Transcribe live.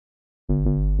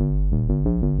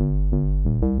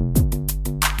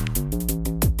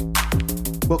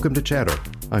Welcome to Chatter.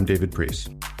 I'm David Priest.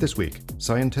 This week,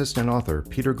 scientist and author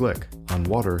Peter Gleick on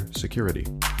water security.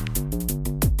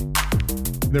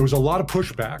 There was a lot of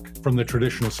pushback from the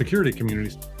traditional security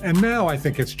communities. And now I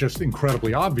think it's just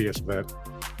incredibly obvious that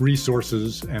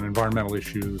resources and environmental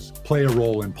issues play a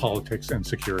role in politics and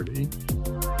security.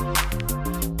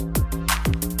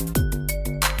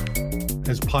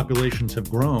 As populations have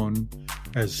grown,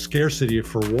 as scarcity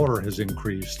for water has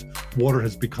increased, water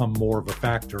has become more of a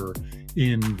factor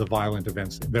in the violent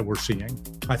events that we're seeing.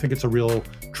 I think it's a real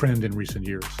trend in recent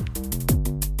years.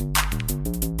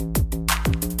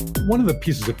 One of the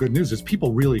pieces of good news is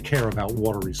people really care about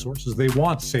water resources. They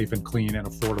want safe and clean and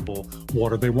affordable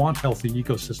water. They want healthy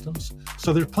ecosystems.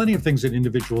 So there's plenty of things that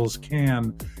individuals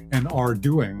can and are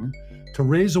doing to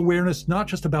raise awareness, not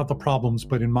just about the problems,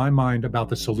 but in my mind, about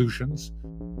the solutions.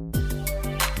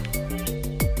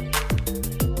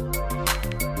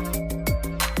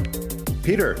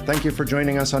 Peter, thank you for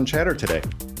joining us on Chatter today.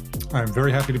 I'm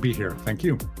very happy to be here. Thank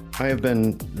you. I have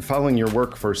been following your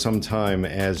work for some time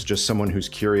as just someone who's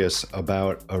curious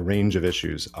about a range of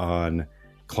issues on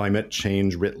climate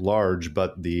change writ large,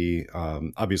 but the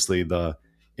obviously the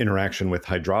interaction with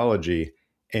hydrology.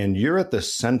 And you're at the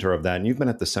center of that, and you've been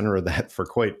at the center of that for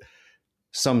quite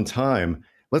some time.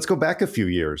 Let's go back a few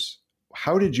years.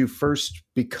 How did you first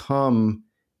become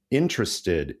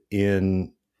interested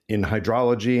in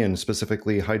hydrology and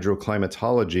specifically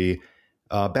hydroclimatology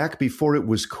back before it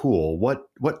was cool?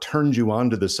 What turned you on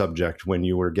to the subject when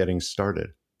you were getting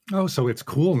started? Oh, so it's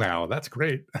cool now. That's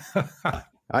great.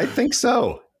 I think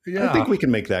so. Yeah. I think we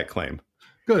can make that claim.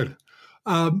 Good.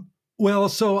 I've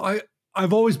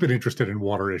always been interested in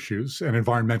water issues and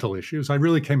environmental issues. I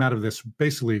really came out of this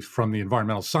basically from the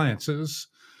environmental sciences.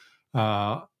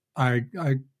 I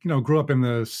grew up in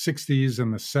the 60s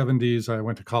and the 70s. I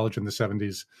went to college in the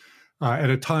 70s at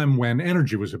a time when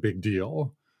energy was a big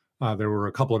deal. There were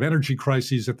a couple of energy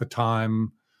crises at the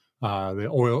time, the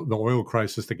oil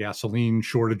crisis, the gasoline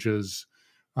shortages.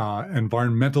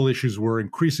 Environmental issues were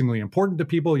increasingly important to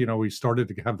people. You know, we started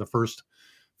to have the first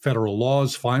federal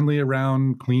laws finally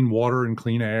around clean water and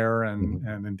clean air and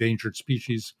endangered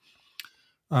species.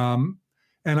 And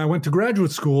I went to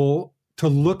graduate school to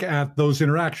look at those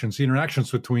interactions, the interactions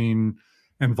between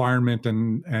environment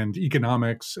and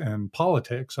economics and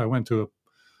politics. I went to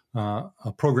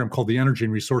a program called the Energy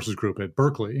and Resources Group at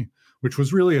Berkeley, which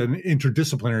was really an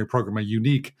interdisciplinary program, a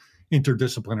unique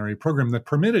interdisciplinary program that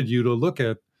permitted you to look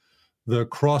at the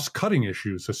cross-cutting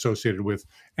issues associated with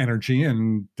energy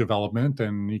and development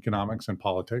and economics and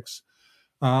politics.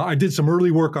 I did some early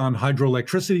work on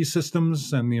hydroelectricity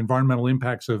systems and the environmental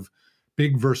impacts of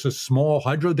big versus small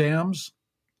hydro dams.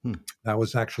 That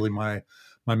was actually my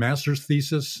master's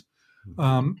thesis.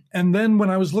 And then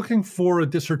when I was looking for a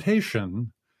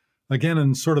dissertation, again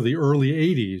in sort of the early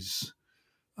 80s,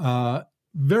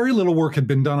 very little work had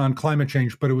been done on climate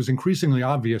change, but it was increasingly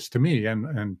obvious to me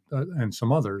and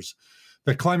some others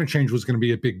that climate change was going to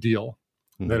be a big deal,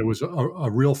 that it was a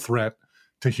real threat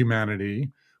to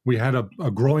humanity. We had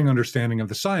a growing understanding of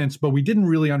the science, but we didn't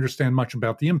really understand much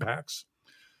about the impacts.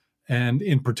 And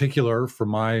in particular, for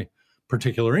my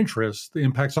particular interest, the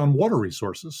impacts on water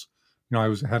resources. You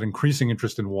know, had increasing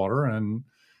interest in water, and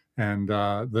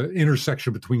the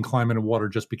intersection between climate and water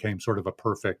just became sort of a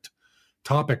perfect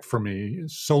topic for me.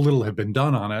 So little had been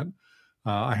done on it.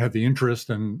 I had the interest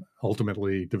and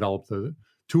ultimately developed the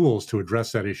tools to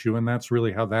address that issue. And that's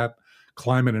really how that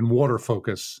climate and water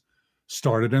focus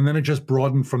started. And then it just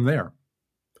broadened from there.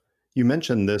 You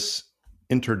mentioned this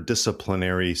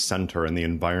interdisciplinary center and the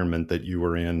environment that you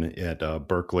were in at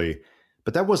Berkeley,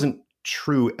 but that wasn't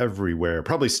true everywhere.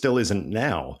 Probably still isn't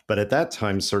now. But at that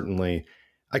time, certainly,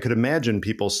 I could imagine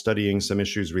people studying some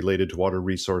issues related to water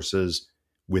resources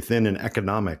within an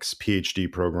economics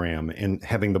PhD program and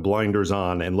having the blinders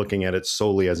on and looking at it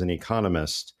solely as an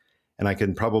economist. And I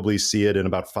can probably see it in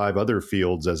about 5 other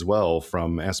fields as well,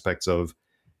 from aspects of,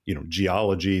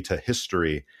 geology to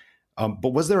history.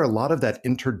 But was there a lot of that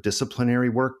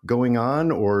interdisciplinary work going on?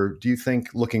 Or do you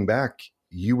think, looking back,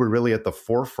 you were really at the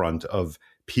forefront of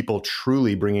people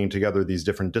truly bringing together these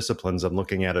different disciplines and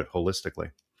looking at it holistically?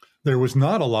 There was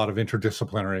not a lot of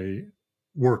interdisciplinary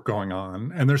work going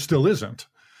on, and there still isn't.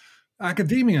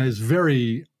 Academia is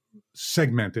very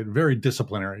segmented, very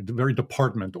disciplinary, very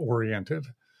department-oriented.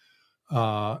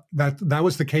 That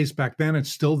was the case back then. It's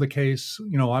still the case.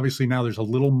 Obviously now there's a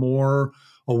little more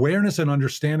awareness and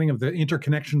understanding of the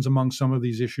interconnections among some of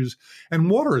these issues. And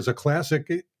water is a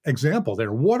classic example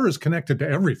there. Water is connected to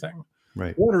everything.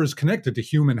 Right. Water is connected to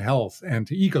human health and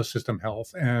to ecosystem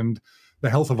health and the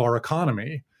health of our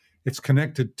economy. It's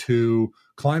connected to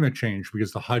climate change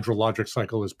because the hydrologic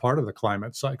cycle is part of the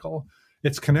climate cycle.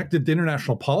 It's connected to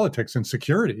international politics and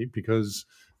security because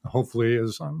hopefully,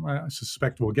 as I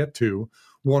suspect we'll get to,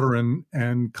 water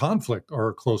and conflict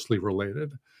are closely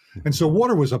related. And so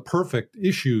water was a perfect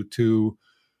issue to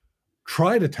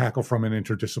try to tackle from an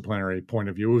interdisciplinary point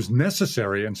of view. It was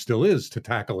necessary and still is to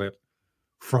tackle it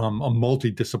from a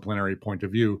multidisciplinary point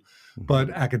of view. But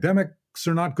academics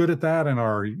are not good at that, and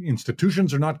our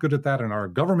institutions are not good at that, and our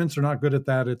governments are not good at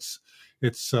that.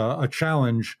 It's a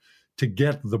challenge to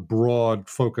get the broad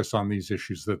focus on these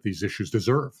issues that these issues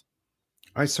deserve.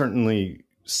 I certainly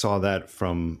saw that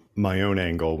from my own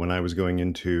angle when I was going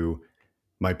into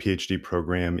my PhD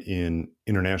program in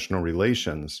international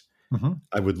relations.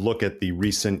 I would look at the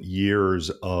recent years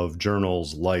of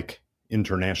journals like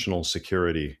International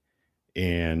Security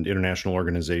and International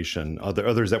Organization,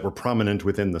 others that were prominent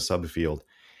within the subfield.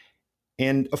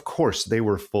 And of course, they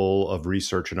were full of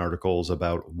research and articles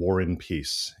about war and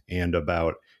peace and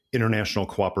about international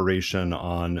cooperation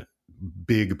on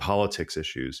big politics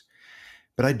issues.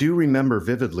 But I do remember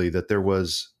vividly that there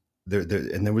was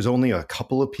only a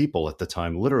couple of people at the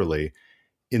time, literally,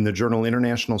 in the journal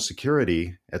International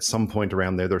Security. At some point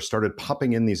around there started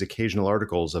popping in these occasional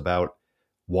articles about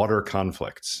water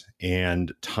conflicts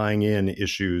and tying in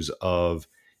issues of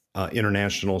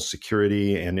international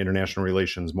security and international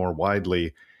relations more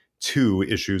widely to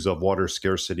issues of water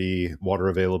scarcity, water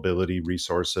availability,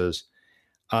 resources.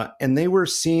 And they were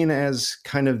seen as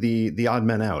kind of the odd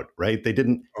men out, right? They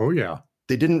didn't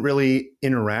really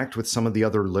interact with some of the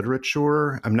other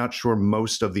literature. I'm not sure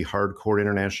most of the hardcore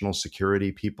international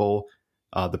security people,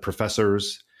 the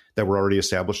professors that were already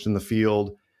established in the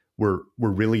field, were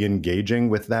really engaging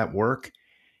with that work.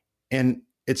 And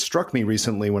it struck me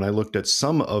recently when I looked at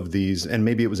some of these, and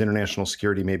maybe it was international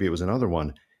security, maybe it was another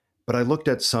one, but I looked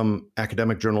at some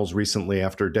academic journals recently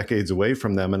after decades away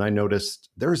from them, and I noticed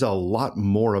there's a lot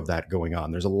more of that going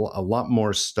on. There's a lot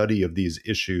more study of these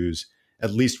issues,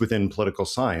 at least within political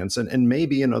science, and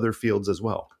maybe in other fields as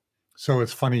well. So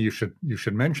it's funny you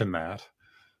should mention that.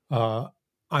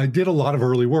 I did a lot of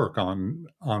early work on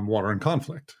water and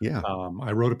conflict. Yeah.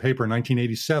 I wrote a paper in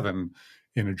 1987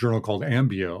 in a journal called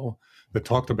Ambio that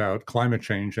talked about climate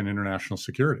change and international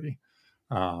security.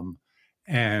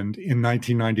 And in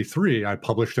 1993, I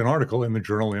published an article in the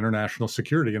journal International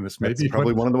Security, and this may be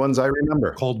probably one of the ones I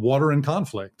remember, called Water and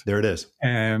Conflict. There it is.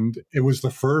 And it was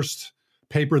the first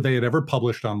paper they had ever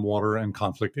published on water and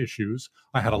conflict issues.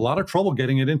 I had a lot of trouble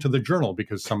getting it into the journal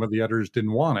because some of the editors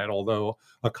didn't want it, although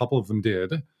a couple of them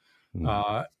did.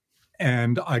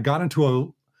 And I got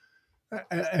into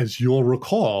as you'll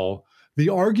recall, the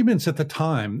arguments at the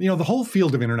time, the whole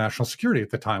field of international security at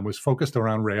the time was focused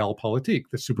around realpolitik,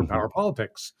 the superpower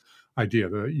politics idea,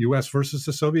 the US versus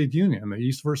the Soviet Union, the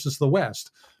East versus the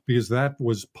West, because that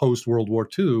was post-World War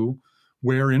II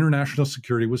where international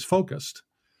security was focused.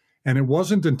 And it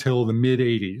wasn't until the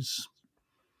mid-'80s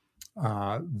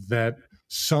that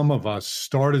some of us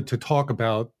started to talk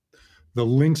about the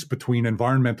links between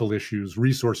environmental issues,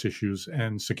 resource issues,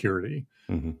 and security.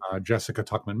 Jessica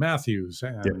Tuckman Matthews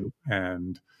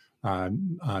and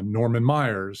Norman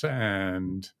Myers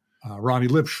and Ronnie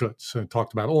Lipschutz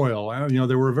talked about oil. And,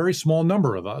 there were a very small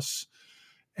number of us.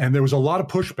 And there was a lot of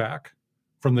pushback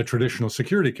from the traditional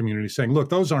security community saying, look,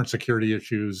 those aren't security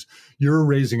issues. You're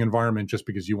raising environment just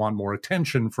because you want more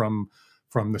attention from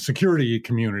the security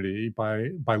community by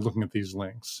looking at these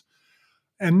links.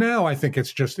 And now I think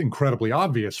it's just incredibly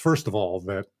obvious, first of all,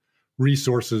 that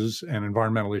resources and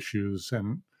environmental issues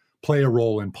and play a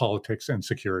role in politics and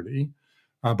security.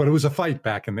 But it was a fight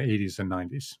back in the 80s and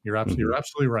 90s. You're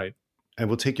absolutely right. I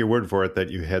will take your word for it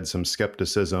that you had some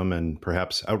skepticism and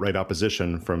perhaps outright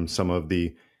opposition from some of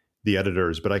the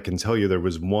editors. But I can tell you there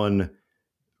was one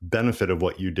benefit of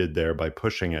what you did there by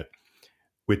pushing it,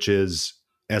 which is,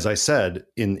 as I said,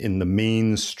 in the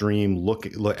mainstream look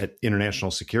at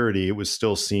international security, it was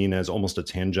still seen as almost a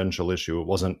tangential issue. It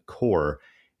wasn't core.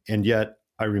 And yet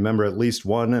I remember at least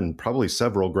one and probably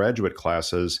several graduate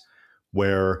classes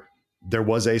where there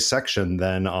was a section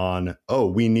then on,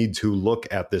 we need to look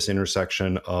at this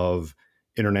intersection of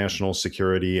international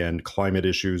security and climate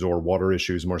issues, or water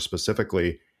issues more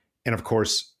specifically. And of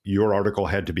course, your article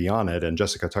had to be on it, and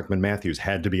Jessica Tuckman Matthews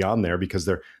had to be on there because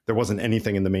there wasn't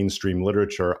anything in the mainstream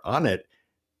literature on it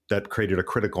that created a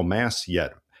critical mass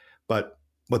yet. But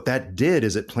what that did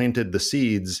is it planted the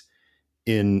seeds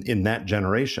in that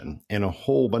generation, and a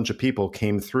whole bunch of people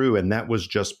came through, and that was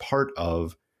just part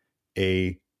of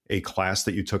a class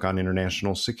that you took on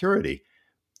international security,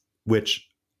 which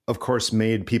of course,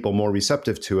 made people more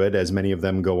receptive to it as many of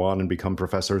them go on and become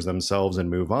professors themselves and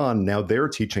move on. Now they're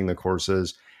teaching the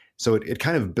courses. So it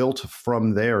kind of built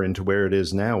from there into where it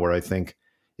is now, where I think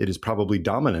it is probably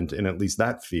dominant in at least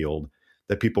that field,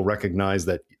 that people recognize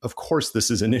that, of course, this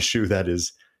is an issue that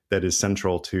is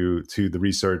central to the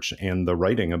research and the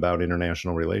writing about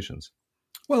international relations.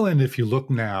 Well, and if you look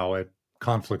now at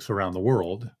conflicts around the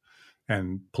world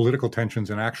and political tensions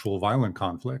and actual violent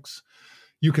conflicts,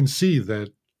 you can see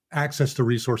that access to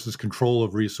resources, control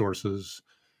of resources,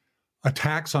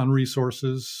 attacks on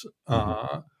resources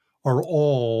are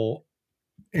all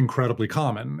incredibly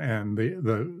common.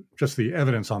 And just the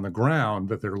evidence on the ground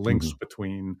that there are links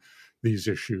between these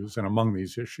issues and among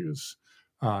these issues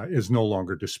is no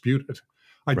longer disputed.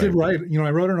 I did write, I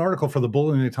wrote an article for the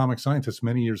Bulletin of the Atomic Scientists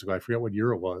many years ago. I forget what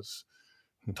year it was,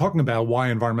 talking about why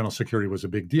environmental security was a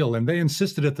big deal. And they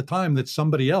insisted at the time that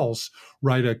somebody else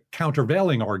write a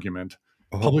countervailing argument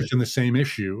published in the same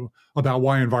issue about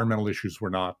why environmental issues were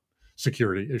not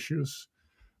security issues.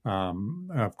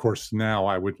 Of course, now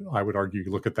I would argue,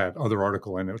 you look at that other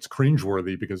article and it's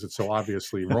cringeworthy because it's so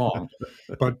obviously wrong.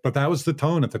 But that was the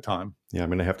tone at the time. Yeah, I'm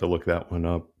going to have to look that one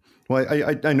up. Well,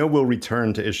 I know we'll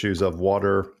return to issues of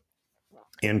water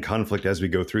and conflict as we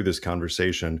go through this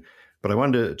conversation, but I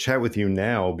wanted to chat with you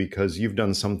now because you've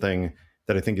done something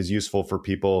that I think is useful for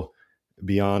people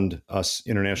beyond us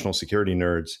international security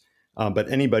nerds,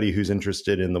 but anybody who's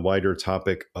interested in the wider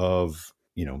topic of,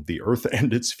 the Earth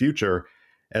and its future,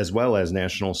 as well as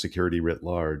national security writ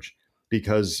large,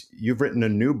 because you've written a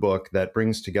new book that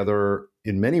brings together,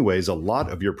 in many ways, a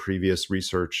lot of your previous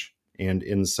research and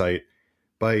insight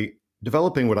by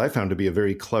developing what I found to be a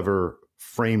very clever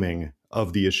framing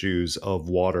of the issues of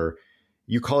water.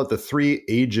 You call it the 3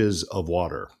 ages of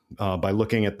water, by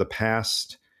looking at the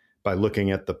past, by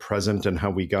looking at the present and how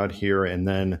we got here, and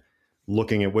then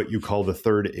looking at what you call the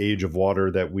 3rd age of water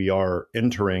that we are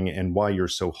entering and why you're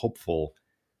so hopeful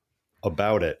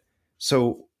about it.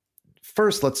 So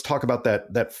first, let's talk about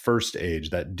that first age,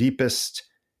 that deepest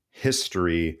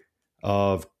history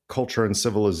of culture and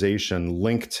civilization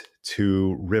linked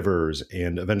to rivers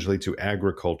and eventually to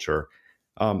agriculture.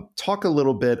 Talk a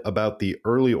little bit about the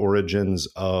early origins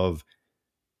of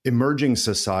emerging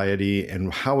society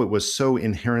and how it was so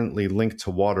inherently linked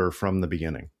to water from the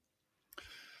beginning.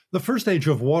 The first age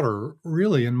of water,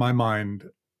 really, in my mind,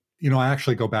 I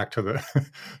actually go back to the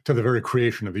to the very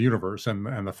creation of the universe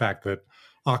and the fact that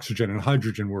oxygen and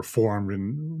hydrogen were formed,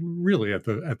 and really at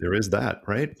there is that,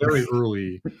 right? Very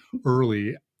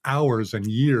early hours and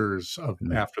years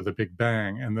after the Big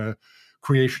Bang, and the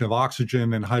creation of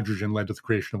oxygen and hydrogen led to the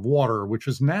creation of water, which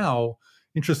is now,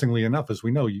 interestingly enough, as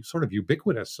we know, sort of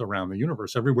ubiquitous around the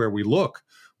universe. Everywhere we look,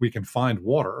 we can find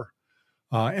water,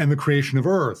 and the creation of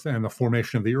Earth and the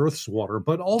formation of the Earth's water.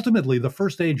 But ultimately, the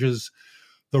first age is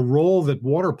the role that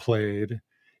water played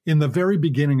in the very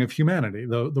beginning of humanity,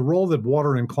 the role that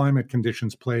water and climate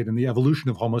conditions played in the evolution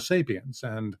of Homo sapiens,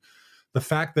 and the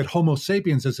fact that Homo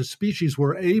sapiens as a species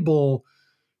were able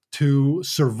to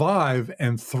survive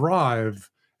and thrive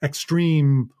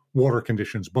extreme water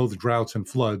conditions, both droughts and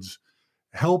floods,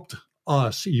 helped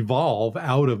us evolve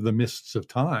out of the mists of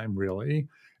time, really,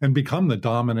 and become the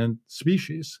dominant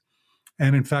species.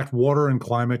 And in fact, water and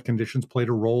climate conditions played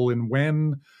a role in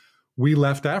when we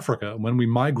left Africa, when we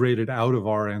migrated out of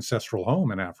our ancestral home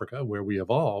in Africa, where we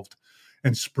evolved,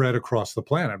 and spread across the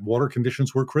planet. Water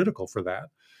conditions were critical for that.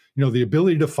 The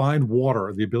ability to find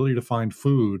water, the ability to find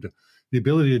food, the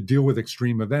ability to deal with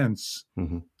extreme events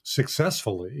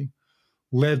successfully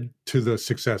led to the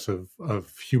success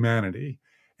of humanity,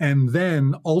 and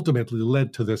then ultimately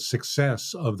led to the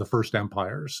success of the first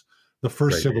empires, the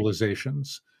first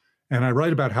civilizations. And I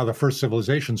write about how the first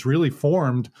civilizations really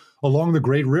formed along the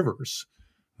great rivers,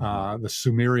 the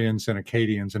Sumerians and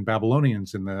Akkadians and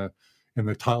Babylonians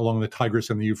along the Tigris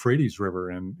and the Euphrates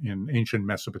River in ancient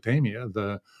Mesopotamia,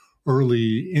 the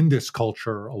early Indus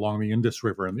culture along the Indus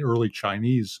River, and the early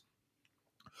Chinese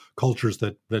cultures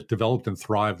that developed and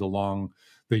thrived along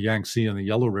the Yangtze and the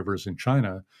Yellow Rivers in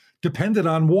China depended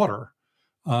on water,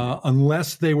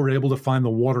 unless they were able to find the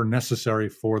water necessary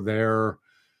for their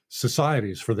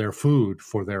societies, for their food,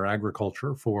 for their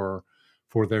agriculture, for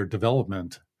their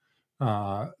development.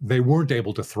 They weren't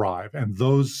able to thrive. And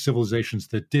those civilizations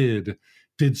that did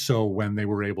so when they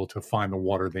were able to find the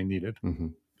water they needed. Mm-hmm.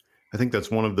 I think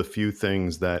that's one of the few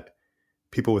things that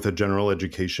people with a general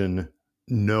education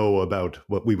know about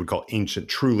what we would call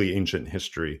truly ancient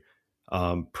history,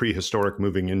 prehistoric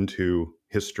moving into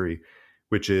history,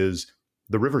 which is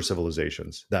the river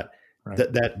civilizations. That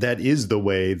is the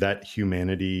way that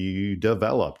humanity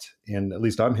developed. And at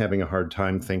least I'm having a hard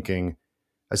time thinking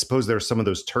I suppose there are some of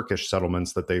those Turkish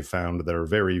settlements that they've found that are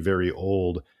very, very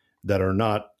old that are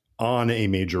not on a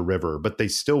major river, but they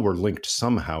still were linked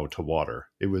somehow to water.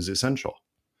 It was essential.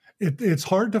 It's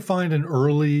hard to find an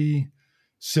early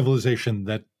civilization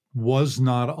that was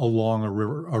not along a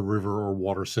river or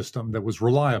water system that was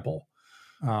reliable.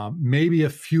 Maybe a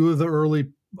few of the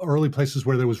early places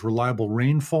where there was reliable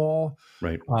rainfall.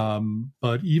 Right.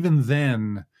 But even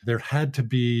then, there had to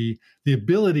be the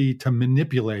ability to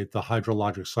manipulate the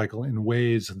hydrologic cycle in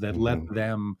ways that let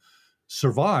them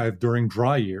survive during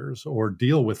dry years or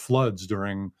deal with floods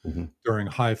during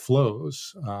high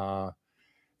flows.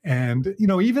 And,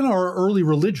 even our early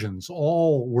religions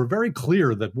all were very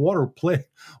clear that water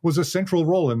was a central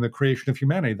role in the creation of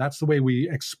humanity. That's the way we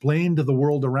explained the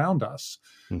world around us.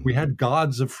 We had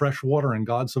gods of fresh water and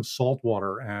gods of salt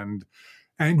water and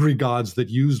angry gods that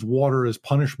used water as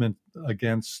punishment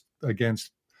against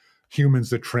humans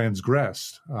that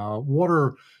transgressed.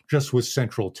 Water just was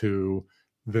central to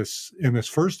this, in this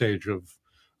first age of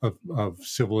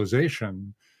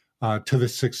civilization, to the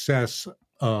success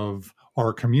of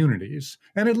our communities.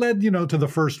 And it led, to the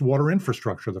first water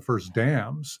infrastructure, the first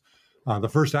dams, the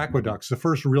first aqueducts, the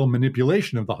first real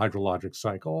manipulation of the hydrologic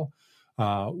cycle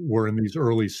were in these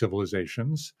early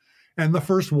civilizations. And the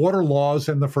first water laws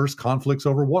and the first conflicts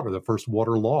over water, the first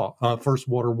water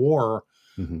war,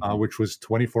 which was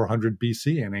 2400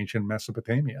 BC in ancient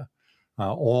Mesopotamia,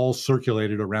 all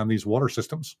circulated around these water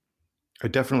systems. I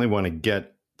definitely want to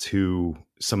get to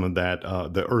some of that,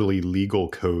 the early legal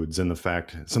codes, and the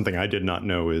fact, something I did not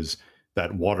know is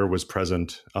that water was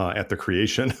present at the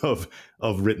creation of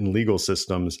written legal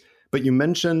systems. But you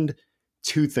mentioned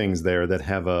two things there that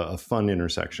have a fun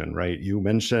intersection, right? You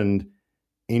mentioned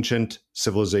ancient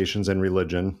civilizations and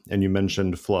religion, and you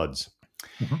mentioned floods.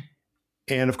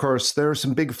 And of course, there are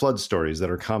some big flood stories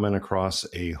that are common across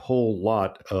a whole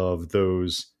lot of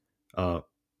those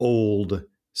old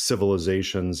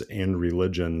civilizations and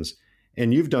religions.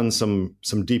 And you've done some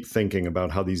deep thinking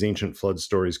about how these ancient flood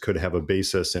stories could have a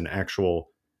basis in actual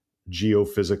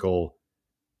geophysical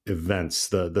events,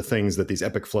 the things that these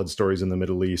epic flood stories in the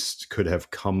Middle East could have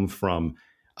come from.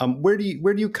 Where do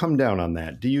you come down on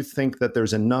that? Do you think that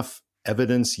there's enough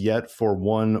evidence yet for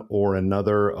one or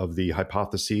another of the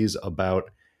hypotheses about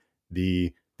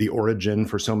the origin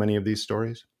for so many of these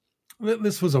stories?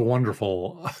 This was a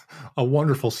wonderful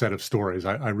set of stories.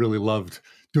 I really loved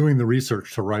doing the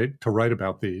research to write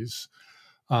about these.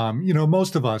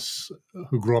 Most of us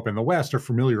who grew up in the West are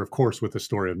familiar, of course, with the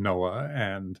story of Noah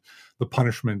and the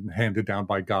punishment handed down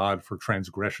by God for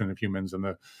transgression of humans and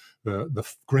the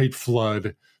great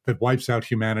flood that wipes out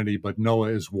humanity. But Noah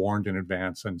is warned in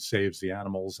advance and saves the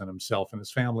animals and himself and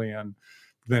his family, and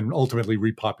then ultimately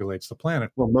repopulates the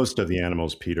planet. Well, most of the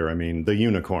animals, Peter. I mean, the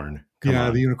unicorn.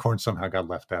 The unicorn somehow got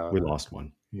left out. We lost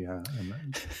one. Yeah.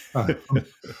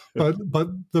 But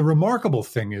the remarkable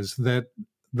thing is that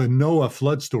the Noah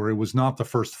flood story was not the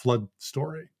first flood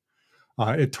story.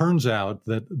 It turns out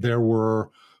that there were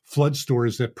flood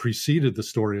stories that preceded the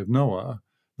story of Noah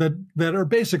that are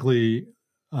basically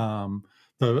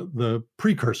the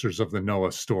precursors of the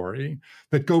Noah story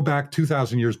that go back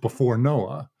 2,000 years before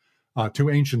Noah to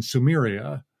ancient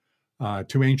Sumeria,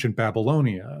 to ancient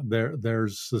Babylonia.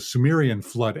 There's the Sumerian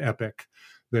flood epic.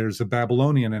 There's a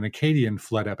Babylonian and Akkadian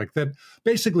flood epic that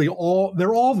basically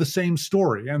they're all the same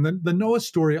story. And the Noah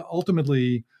story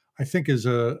ultimately, I think, is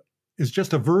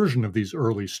just a version of these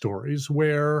early stories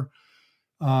where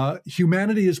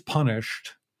humanity is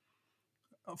punished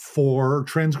for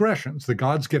transgressions. The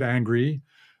gods get angry,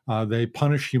 they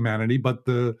punish humanity, but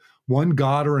the one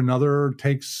god or another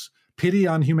takes pity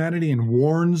on humanity and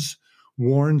warns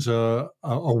a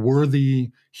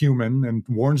worthy human and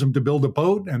warns them to build a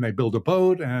boat, and they build a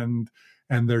boat and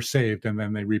they're saved, and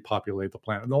then they repopulate the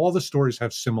planet. All the stories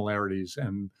have similarities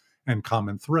and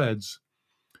common threads.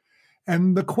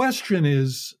 And the question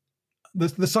is,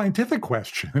 the scientific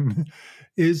question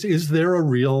is there a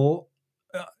real,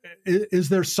 is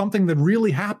there something that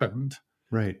really happened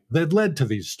that led to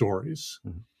these stories?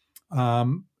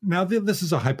 Now, this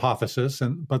is a hypothesis,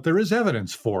 but there is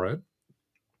evidence for it,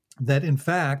 that in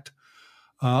fact,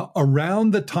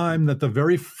 around the time that the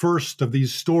very first of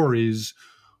these stories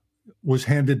was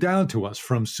handed down to us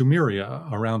from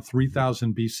Sumeria, around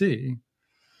 3000 BC,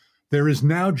 there is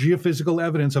now geophysical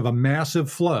evidence of a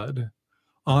massive flood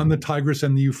on the Tigris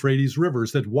and the Euphrates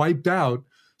rivers that wiped out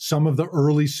some of the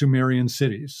early Sumerian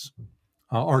cities.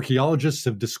 Archaeologists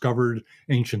have discovered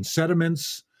ancient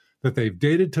sediments that they've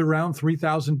dated to around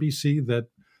 3000 BC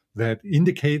that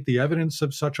indicate the evidence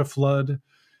of such a flood.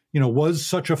 Was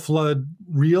such a flood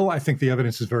real? I think the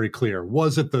evidence is very clear.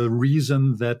 Was it the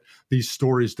reason that these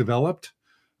stories developed?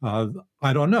 Uh,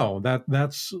 I don't know.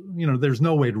 That's there's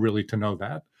no way really to know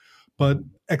that. But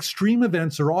extreme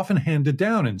events are often handed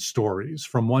down in stories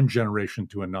from one generation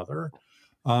to another,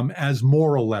 as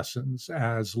moral lessons,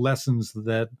 as lessons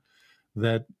that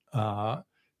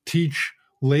teach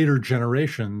later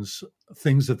generations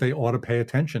things that they ought to pay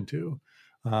attention to.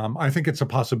 I think it's a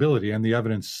possibility, and the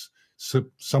evidence,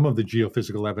 some of the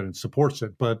geophysical evidence supports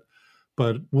it, but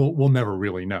we'll never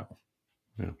really know.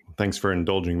 Yeah. Thanks for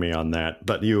indulging me on that.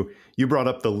 But you brought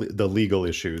up the legal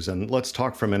issues, and let's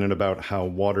talk for a minute about how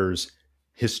water's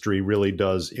history really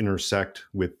does intersect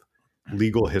with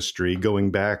legal history, going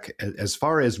back as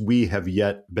far as we have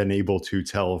yet been able to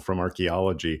tell from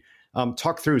archaeology.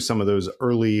 Talk through some of those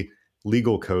early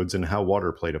legal codes and how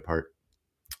water played a part.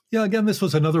 Yeah, again, this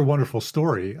was another wonderful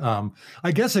story.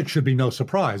 I guess it should be no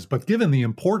surprise, but given the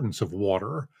importance of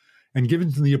water and given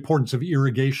the importance of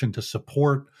irrigation to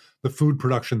support the food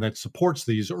production that supports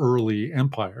these early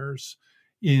empires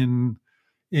in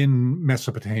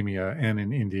Mesopotamia and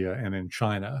in India and in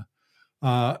China,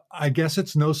 I guess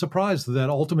it's no surprise that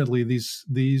ultimately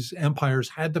these empires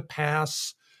had to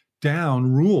pass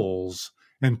down rules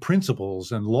and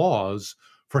principles and laws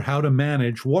for how to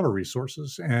manage water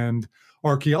resources. And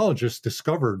archaeologists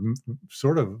discovered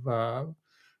sort of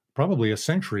probably a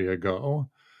century ago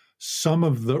some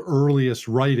of the earliest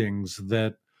writings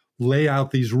that lay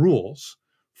out these rules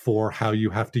for how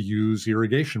you have to use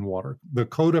irrigation water. The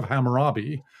Code of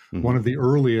Hammurabi, one of the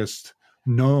earliest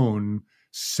known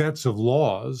sets of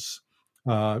laws,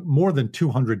 more than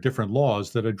 200 different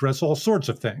laws that address all sorts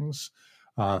of things,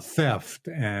 theft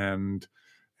and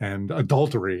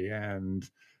adultery and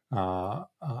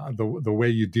the way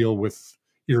you deal with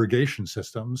irrigation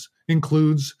systems,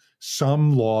 includes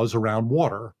some laws around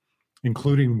water,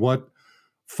 including what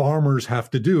farmers have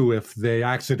to do if they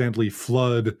accidentally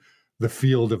flood the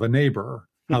field of a neighbor,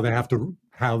 how they have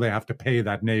to pay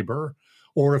that neighbor,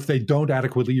 or if they don't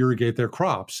adequately irrigate their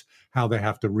crops, how they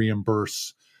have to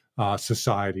reimburse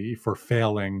society for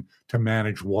failing to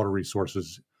manage water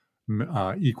resources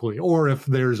equally, or if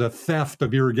there's a theft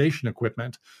of irrigation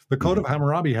equipment. The Code of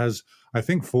Hammurabi has, I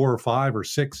think, 4 or 5 or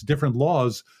 6 different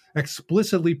laws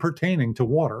explicitly pertaining to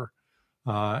water,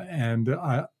 and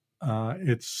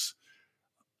it's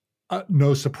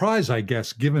no surprise, I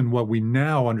guess, given what we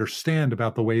now understand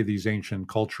about the way these ancient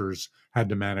cultures had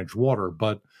to manage water.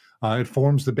 But it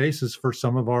forms the basis for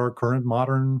some of our current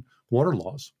modern water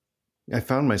laws. I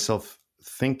found myself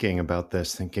thinking about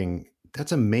this, thinking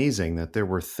that's amazing that there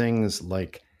were things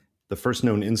like the first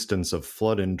known instance of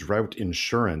flood and drought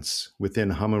insurance within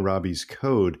Hammurabi's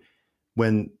code,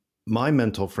 when my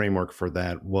mental framework for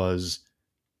that was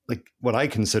like what I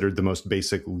considered the most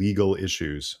basic legal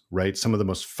issues, right? Some of the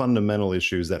most fundamental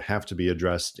issues that have to be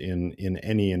addressed in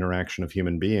any interaction of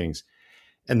human beings,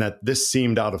 and that this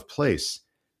seemed out of place.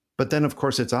 But then, of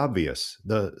course, it's obvious.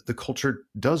 The culture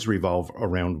does revolve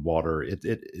around water.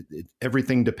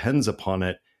 Everything depends upon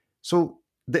it. So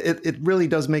it really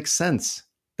does make sense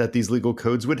that these legal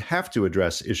codes would have to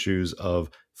address issues of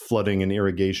flooding and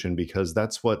irrigation, because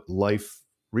that's what life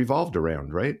revolved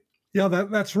around, right? Yeah,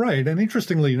 that's right. And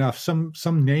interestingly enough, some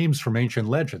names from ancient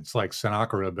legends like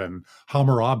Sennacherib and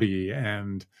Hammurabi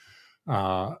and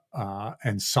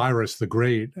Cyrus the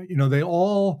Great, they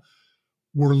all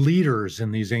were leaders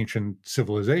in these ancient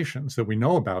civilizations that we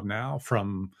know about now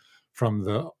from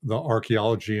the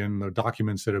archaeology and the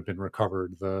documents that have been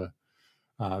recovered, the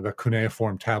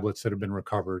cuneiform tablets that have been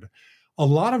recovered. A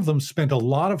lot of them spent a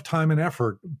lot of time and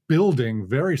effort building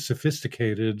very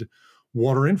sophisticated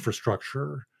water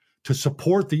infrastructure to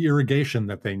support the irrigation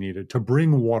that they needed, to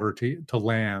bring water to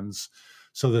lands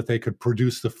so that they could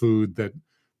produce the food that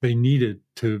they needed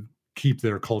to keep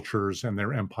their cultures and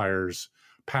their empires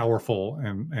powerful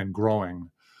and growing.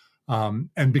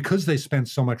 And because they spent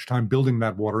so much time building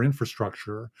that water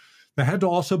infrastructure, they had to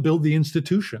also build the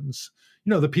institutions,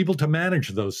 the people to manage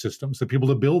those systems, the people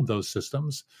to build those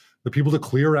systems, the people to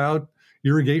clear out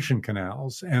irrigation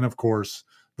canals, and of course,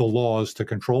 the laws to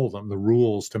control them, the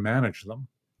rules to manage them.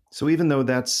 So even though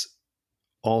that's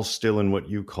all still in what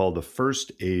you call the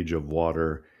first age of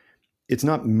water, it's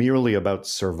not merely about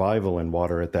survival in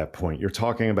water at that point. You're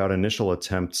talking about initial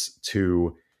attempts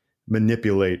to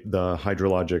manipulate the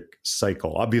hydrologic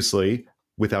cycle, obviously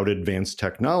without advanced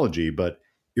technology, but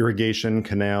irrigation,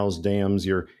 canals, dams,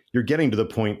 you're getting to the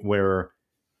point where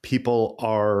people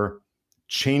are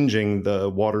changing the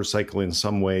water cycle in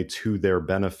some way to their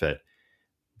benefit.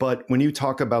 But when you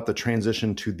talk about the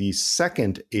transition to the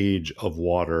second age of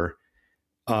water,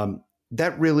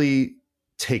 that really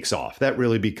takes off. That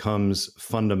really becomes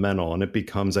fundamental. And it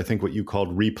becomes, I think, what you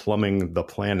called replumbing the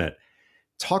planet.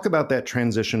 Talk about that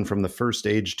transition from the first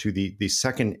age to the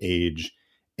second age,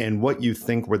 and what you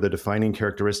think were the defining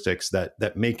characteristics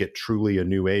that make it truly a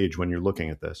new age when you're looking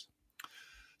at this.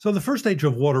 So the first age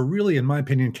of water really, in my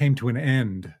opinion, came to an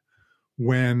end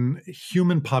when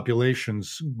human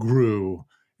populations grew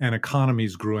and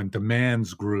economies grew and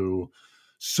demands grew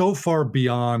so far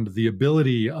beyond the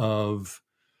ability of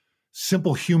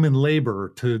simple human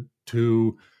labor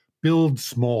to build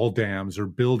small dams or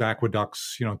build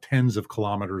aqueducts, tens of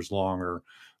kilometers long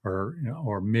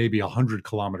or maybe 100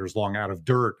 kilometers long out of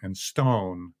dirt and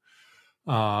stone.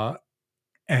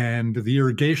 And the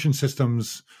irrigation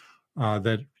systems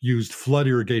that used flood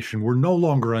irrigation were no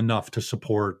longer enough to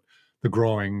support the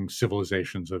growing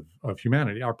civilizations of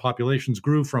humanity. Our populations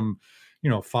grew from,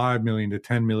 5 million to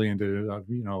 10 million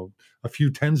to, a few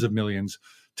tens of millions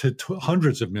to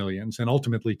hundreds of millions and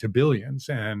ultimately to billions.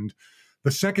 And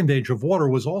the second age of water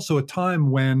was also a time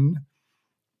when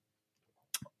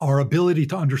our ability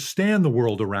to understand the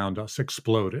world around us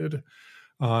exploded.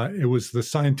 It was the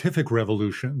scientific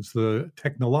revolutions, the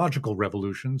technological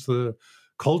revolutions, the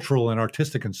cultural and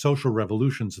artistic and social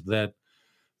revolutions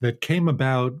that came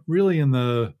about really in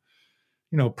the,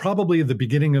 probably the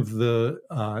beginning of the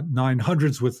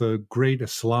 900s with the great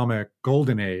Islamic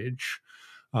golden age,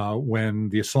 when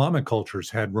the Islamic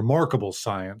cultures had remarkable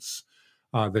science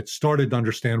that started to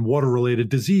understand water-related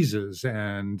diseases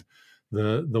and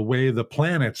the way the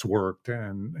planets worked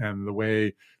and the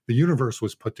way the universe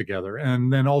was put together,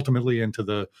 and then ultimately into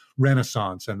the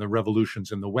Renaissance and the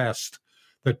revolutions in the West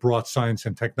that brought science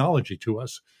and technology to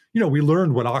us. We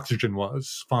learned what oxygen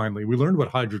was, finally. We learned what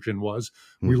hydrogen was.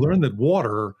 Mm-hmm. We learned that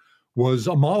water was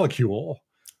a molecule.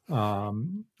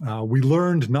 We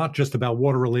learned not just about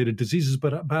water-related diseases,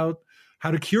 but about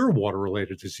how to cure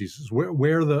water-related diseases,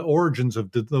 where the origins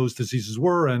of those diseases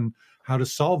were and how to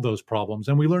solve those problems.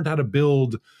 And we learned how to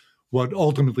build what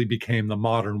ultimately became the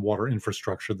modern water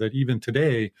infrastructure that even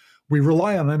today we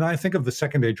rely on. And I think of the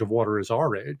second age of water as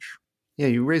our age. Yeah,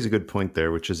 you raise a good point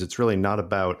there, which is it's really not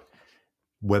about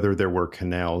whether there were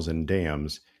canals and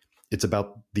dams. It's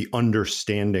about the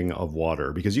understanding of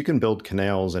water, because you can build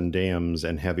canals and dams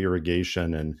and have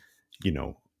irrigation and,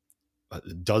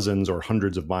 dozens or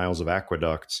hundreds of miles of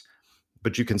aqueducts,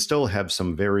 but you can still have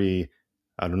some very,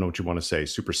 I don't know what you want to say,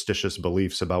 superstitious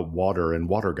beliefs about water and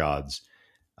water gods.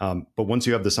 But once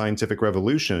you have the scientific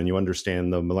revolution and you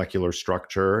understand the molecular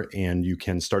structure and you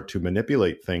can start to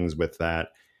manipulate things with that,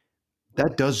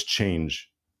 that does change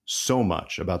so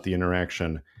much about the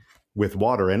interaction with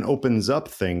water and opens up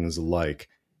things like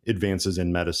advances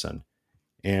in medicine.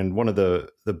 And one of the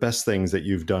best things that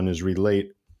you've done is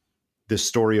relate this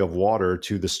story of water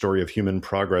to the story of human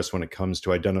progress when it comes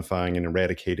to identifying and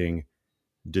eradicating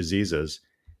diseases.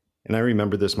 And I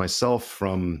remember this myself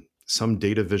from some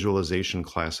data visualization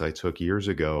class I took years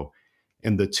ago.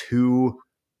 And the two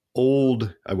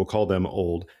I will call them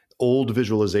old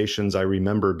visualizations I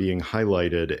remember being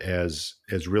highlighted as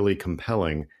really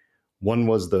compelling. One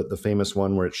was the famous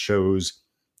one where it shows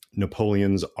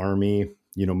Napoleon's army,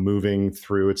 moving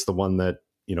through. It's the one that,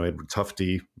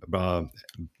 Tufte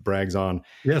brags on.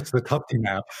 Yes, the Tufte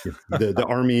map. the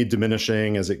army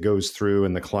diminishing as it goes through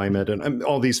and the climate and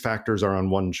all these factors are on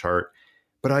one chart.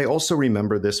 But I also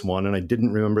remember this one, and I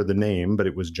didn't remember the name, but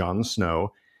it was Jon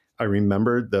Snow. I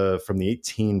remembered from the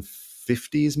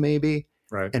 1850s maybe.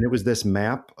 Right. And it was this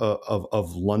map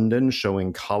of London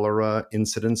showing cholera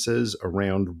incidences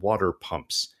around water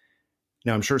pumps.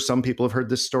 Now, I'm sure some people have heard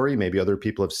this story. Maybe other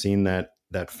people have seen that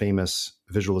famous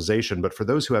visualization. But for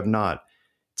those who have not,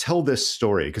 tell this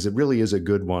story, because it really is a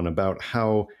good one, about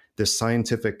how this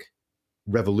scientific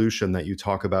revolution that you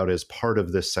talk about as part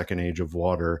of this second age of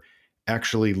water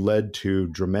actually led to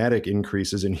dramatic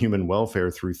increases in human welfare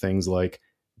through things like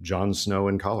Jon Snow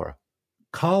and cholera.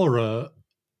 Cholera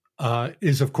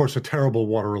is, of course, a terrible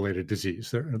water-related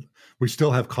disease. We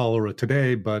still have cholera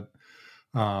today, but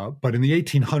in the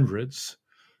 1800s,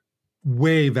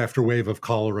 wave after wave of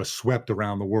cholera swept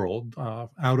around the world,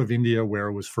 out of India, where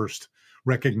it was first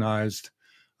recognized,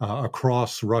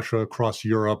 across Russia, across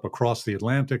Europe, across the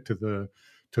Atlantic to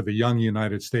the young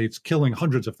United States, killing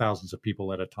hundreds of thousands of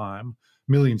people at a time,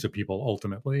 millions of people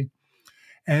ultimately.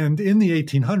 And in the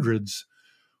 1800s,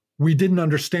 we didn't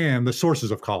understand the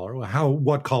sources of cholera,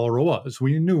 what cholera was.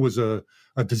 We knew it was a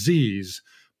disease,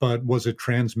 but was it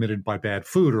transmitted by bad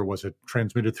food, or was it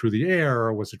transmitted through the air,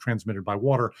 or was it transmitted by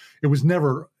water? It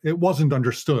wasn't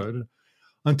understood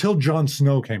until Jon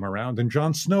Snow came around. And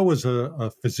Jon Snow was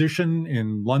a physician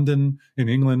in London, in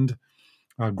England,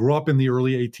 grew up in the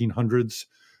early 1800s,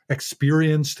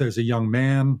 experienced as a young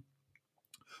man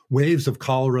waves of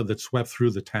cholera that swept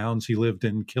through the towns he lived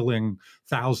in, killing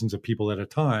thousands of people at a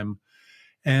time.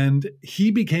 And he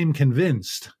became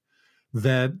convinced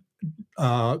that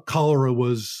cholera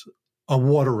was a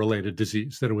water-related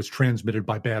disease, that it was transmitted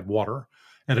by bad water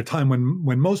at a time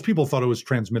when most people thought it was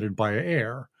transmitted by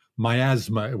air,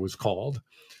 miasma it was called.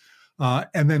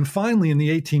 And then finally in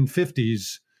the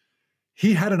 1850s,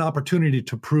 he had an opportunity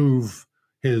to prove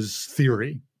his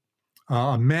theory.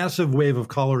 A massive wave of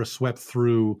cholera swept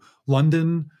through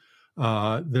London.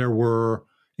 There were,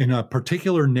 in a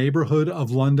particular neighborhood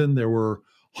of London, there were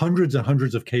hundreds and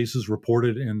hundreds of cases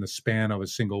reported in the span of a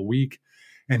single week.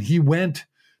 And he went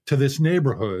to this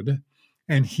neighborhood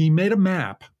and he made a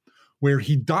map where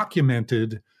he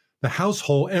documented the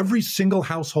household, every single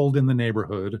household in the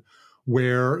neighborhood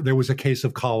where there was a case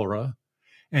of cholera.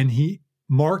 And he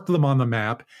marked them on the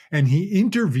map, and he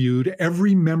interviewed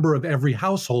every member of every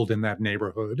household in that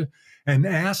neighborhood and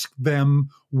asked them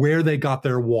where they got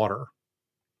their water.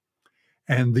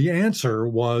 And the answer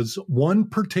was one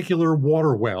particular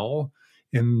water well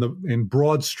in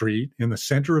Broad Street in the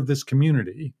center of this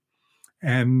community.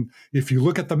 And if you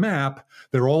look at the map,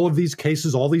 there are all of these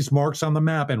cases, all these marks on the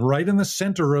map, and right in the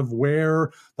center of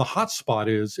where the hot spot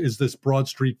is this Broad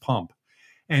Street pump.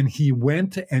 And he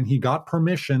went and he got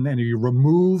permission and he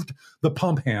removed the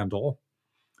pump handle,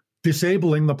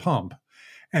 disabling the pump.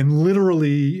 And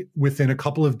literally within a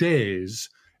couple of days,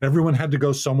 everyone had to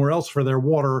go somewhere else for their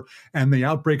water, and the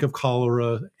outbreak of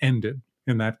cholera ended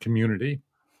in that community.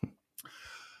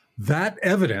 That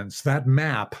evidence, that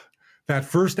map, that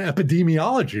first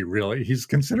epidemiology, really, he's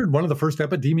considered one of the first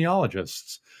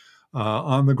epidemiologists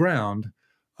on the ground,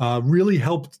 really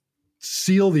helped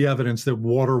seal the evidence that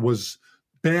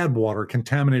bad water,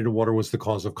 contaminated water, was the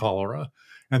cause of cholera.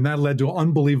 And that led to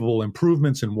unbelievable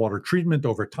improvements in water treatment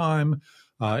over time.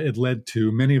 It led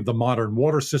to many of the modern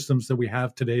water systems that we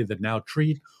have today that now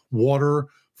treat water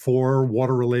for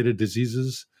water-related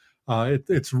diseases.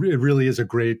 It really is a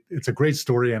great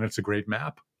story, and it's a great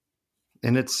map.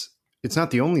 And it's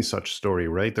not the only such story,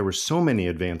 right? There were so many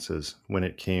advances when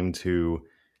it came to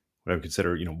what I would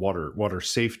consider, water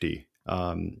safety.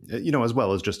 As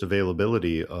well as just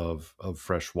availability of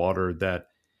fresh water, that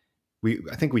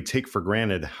I think we take for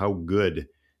granted how good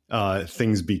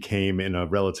things became in a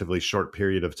relatively short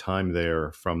period of time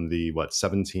there, from the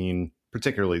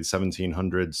particularly the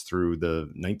 1700s through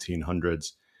the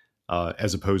 1900s,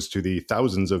 as opposed to the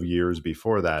thousands of years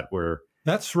before that, where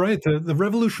that's right. The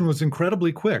revolution was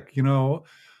incredibly quick.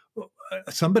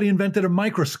 Somebody invented a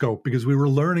microscope because we were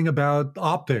learning about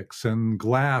optics and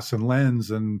glass and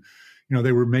lens, and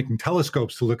they were making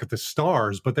telescopes to look at the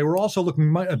stars, but they were also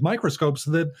looking at microscopes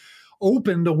that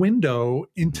opened a window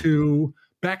into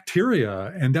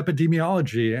bacteria and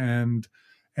epidemiology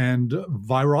and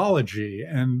virology.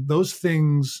 And those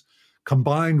things,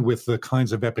 combined with the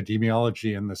kinds of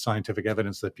epidemiology and the scientific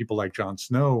evidence that people like John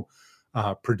Snow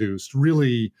produced,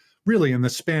 really in the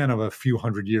span of a few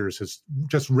hundred years, has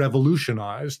just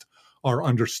revolutionized our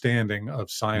understanding of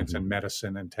science and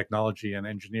medicine and technology and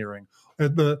engineering.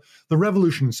 The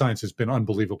revolution in science has been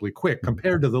unbelievably quick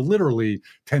compared to the literally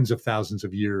tens of thousands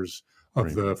of years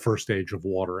of the first age of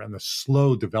water and the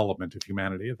slow development of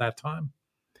humanity at that time.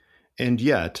 And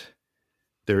yet,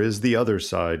 there is the other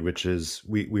side, which is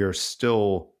we are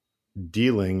still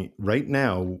dealing right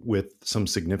now with some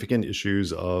significant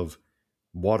issues of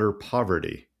water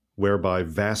poverty, whereby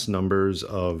vast numbers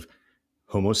of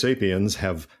Homo sapiens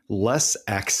have less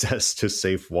access to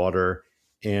safe water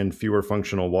and fewer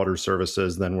functional water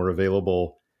services than were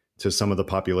available to some of the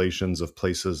populations of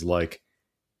places like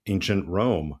ancient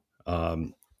Rome.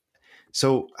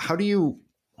 So how do you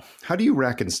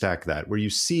rack and stack that, where you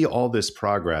see all this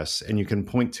progress and you can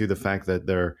point to the fact that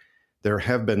there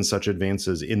have been such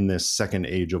advances in this second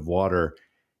age of water,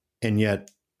 and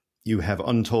yet you have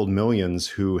untold millions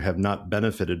who have not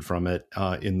benefited from it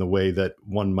in the way that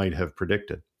one might have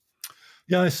predicted?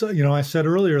 Yeah, I said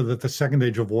earlier that the second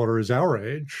age of water is our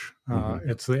age.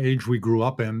 It's the age we grew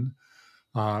up in.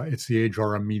 It's the age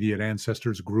our immediate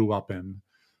ancestors grew up in.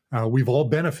 We've all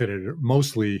benefited,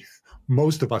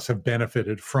 most of us have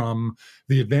benefited from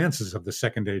the advances of the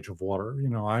second age of water.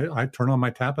 I turn on my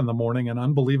tap in the morning and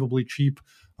unbelievably cheap,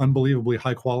 unbelievably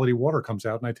high quality water comes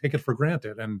out, and I take it for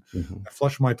granted. And I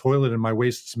flush my toilet and my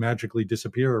wastes magically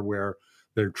disappear where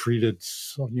they're treated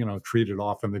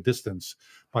off in the distance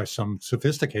by some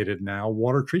sophisticated now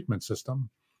water treatment system.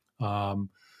 But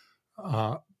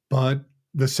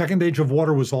the second age of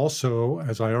water was also,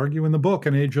 as I argue in the book,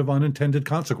 an age of unintended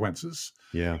consequences.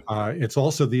 Yeah. It's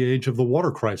also the age of the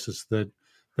water crisis that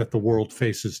the world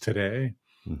faces today.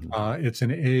 It's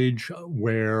an age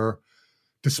where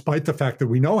despite the fact that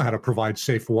we know how to provide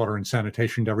safe water and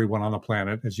sanitation to everyone on the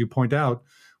planet, as you point out,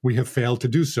 we have failed to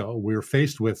do so. We're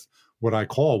faced with what I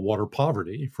call water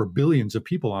poverty for billions of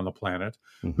people on the planet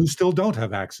who still don't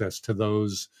have access to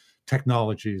those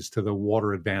technologies, to the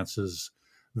water advances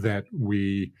that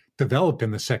we developed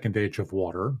in the second age of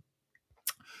water.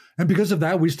 And because of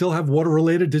that, we still have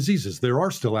water-related diseases. There are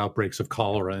still outbreaks of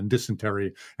cholera and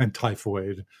dysentery and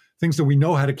typhoid, things that we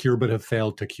know how to cure but have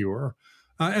failed to cure.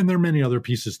 And there are many other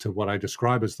pieces to what I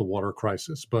describe as the water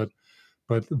crisis. But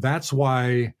that's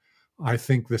why I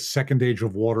think the second age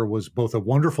of water was both a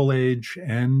wonderful age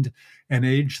and an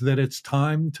age that it's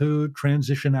time to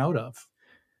transition out of.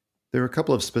 There are a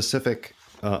couple of specific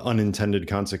unintended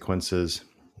consequences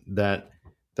that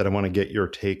I want to get your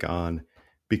take on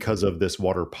because of this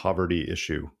water poverty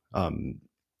issue.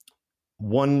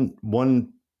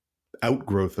 One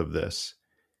outgrowth of this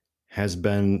has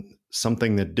been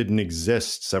something that didn't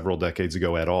exist several decades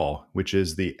ago at all, which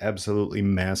is the absolutely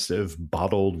massive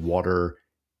bottled water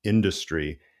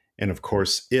industry, and of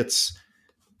course its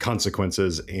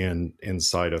consequences and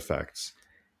side effects.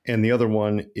 And the other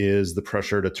one is the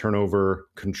pressure to turn over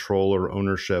control or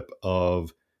ownership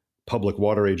of public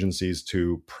water agencies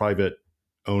to private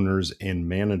owners and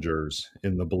managers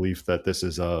in the belief that this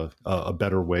is a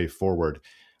better way forward.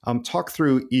 Talk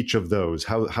through each of those,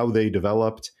 how they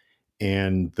developed,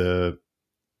 and the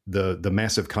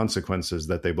massive consequences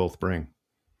that they both bring.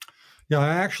 Yeah,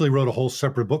 I actually wrote a whole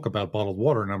separate book about bottled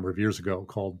water a number of years ago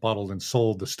called Bottled and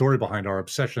Sold, the story behind our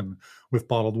obsession with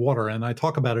bottled water. And I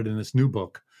talk about it in this new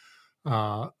book.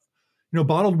 Bottled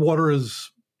water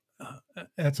is,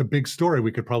 that's a big story.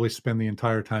 We could probably spend the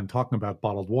entire time talking about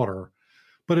bottled water,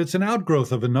 but it's an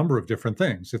outgrowth of a number of different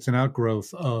things. It's an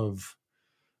outgrowth of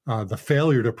the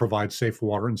failure to provide safe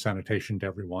water and sanitation to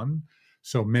everyone.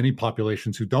 So many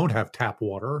populations who don't have tap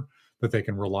water that they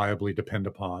can reliably depend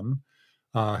upon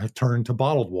have turned to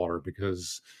bottled water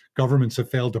because governments have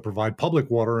failed to provide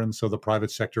public water. And so the private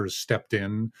sector has stepped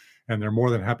in, and they're more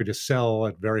than happy to sell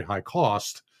at very high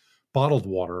cost bottled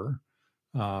water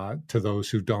to those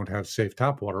who don't have safe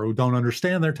tap water, who don't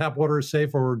understand their tap water is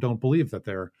safe or don't believe that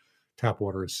their tap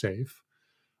water is safe.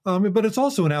 But it's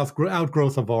also an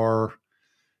outgrowth of our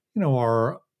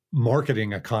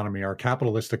marketing economy, our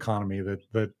capitalist economy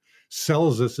that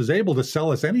is able to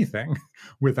sell us anything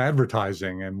with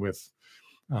advertising and with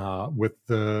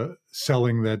the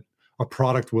selling that a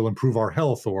product will improve our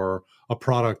health or a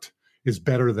product is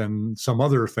better than some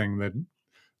other thing that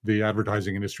the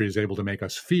advertising industry is able to make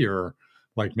us fear,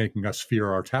 like making us fear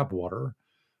our tap water.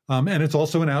 And it's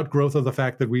also an outgrowth of the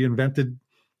fact that we invented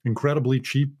incredibly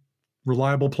cheap,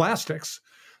 reliable plastics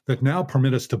that now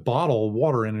permit us to bottle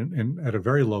water in at a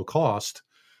very low cost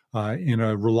in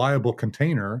a reliable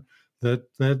container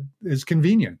that is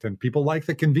convenient. And people like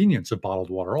the convenience of bottled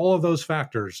water. All of those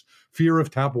factors, fear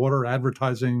of tap water,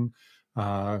 advertising,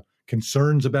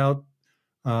 concerns about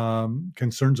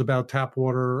tap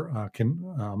water,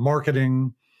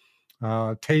 marketing,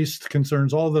 taste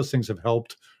concerns, all of those things have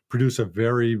helped produce a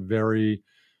very, very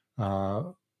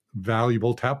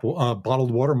valuable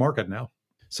bottled water market now.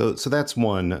 So that's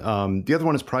one. The other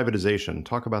one is privatization.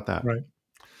 Talk about that. Right.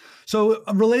 So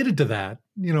related to that,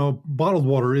 bottled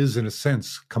water is, in a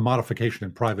sense, commodification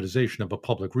and privatization of a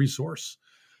public resource.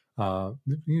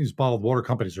 These bottled water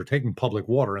companies are taking public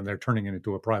water and they're turning it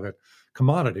into a private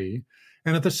commodity.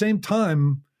 And at the same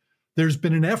time, there's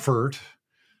been an effort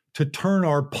to turn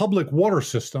our public water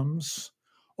systems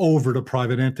over to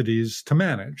private entities to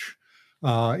manage.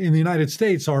 In the United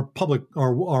States, our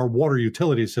water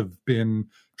utilities have been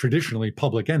traditionally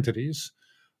public entities,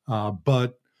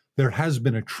 but there has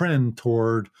been a trend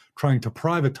toward trying to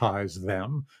privatize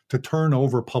them, to turn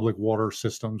over public water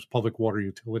systems, public water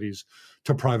utilities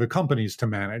to private companies to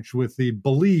manage, with the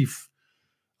belief,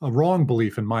 a wrong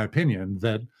belief in my opinion,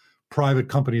 that private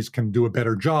companies can do a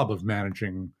better job of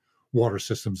managing water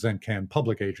systems than can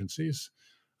public agencies.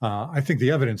 I think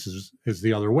the evidence is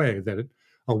the other way, that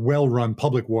a well-run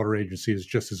public water agency is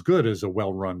just as good as a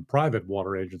well-run private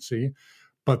water agency,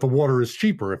 but the water is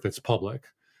cheaper if it's public.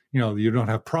 You don't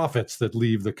have profits that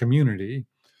leave the community.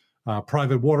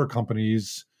 Private water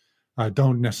companies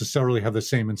don't necessarily have the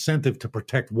same incentive to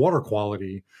protect water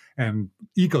quality and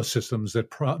ecosystems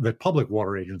that public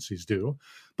water agencies do.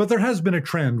 But there has been a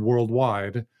trend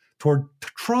worldwide toward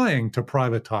trying to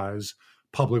privatize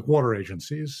public water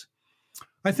agencies.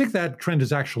 I think that trend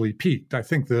has actually peaked. I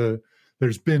think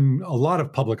there's been a lot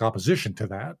of public opposition to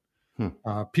that.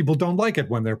 People don't like it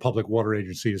when their public water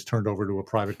agency is turned over to a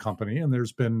private company, and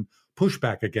there's been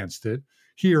pushback against it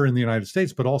here in the United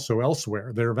States, but also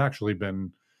elsewhere. There have actually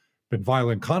been been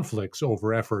violent conflicts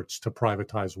over efforts to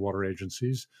privatize water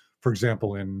agencies. For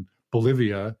example, in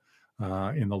Bolivia,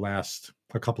 in the last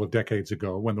a couple of decades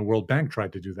ago, when the World Bank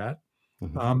tried to do that.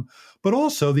 Mm-hmm. But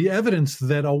also the evidence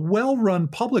that a well-run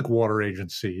public water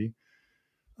agency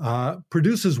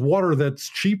produces water that's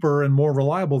cheaper and more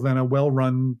reliable than a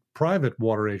well-run private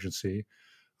water agency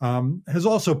has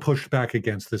also pushed back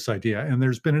against this idea. And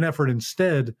there's been an effort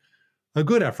instead, a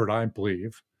good effort, I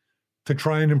believe, to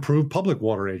try and improve public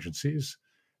water agencies.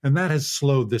 And that has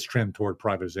slowed this trend toward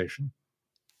privatization.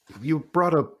 You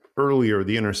brought up earlier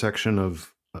the intersection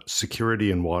of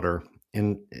security and water.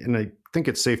 And I think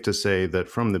it's safe to say that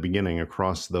from the beginning,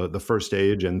 across the first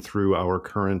age and through our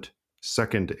current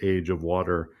second age of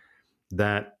water,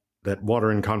 that water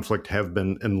and conflict have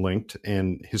been linked,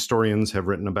 and historians have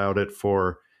written about it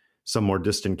for some more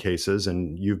distant cases,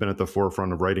 and you've been at the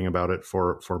forefront of writing about it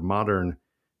for modern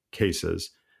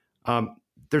cases.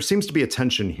 There seems to be a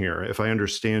tension here, if I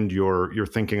understand your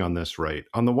thinking on this right.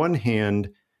 On the one hand,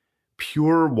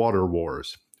 pure water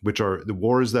wars, which are the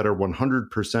wars that are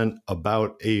 100%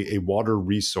 about a water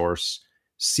resource,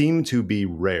 seem to be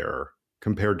rare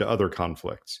compared to other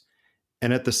conflicts.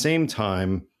 And at the same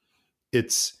time,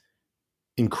 it's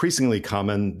increasingly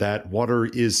common that water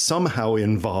is somehow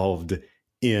involved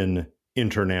in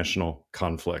international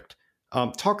conflict.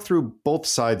 Talk through both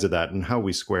sides of that and how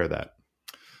we square that.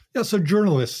 Yeah, so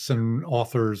journalists and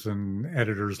authors and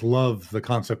editors love the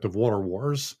concept of water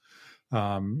wars.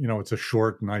 It's a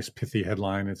short, nice, pithy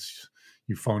headline. It's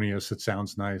euphonious. It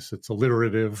sounds nice. It's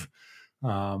alliterative.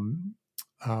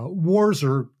 Wars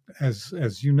are,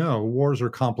 as you know, wars are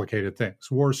complicated things.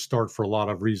 Wars start for a lot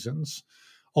of reasons.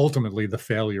 Ultimately, the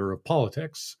failure of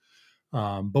politics.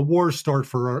 But wars start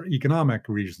for economic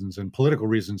reasons and political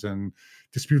reasons and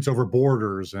disputes over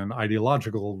borders and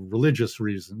ideological, religious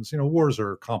reasons. Wars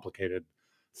are complicated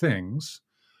things.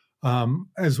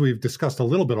 As we've discussed a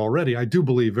little bit already, I do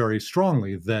believe very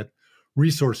strongly that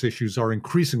resource issues are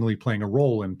increasingly playing a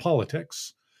role in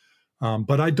politics.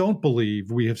 But I don't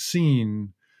believe we have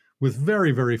seen, with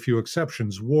very, very few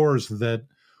exceptions, wars that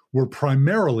were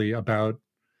primarily about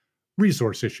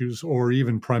resource issues or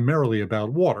even primarily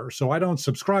about water. So I don't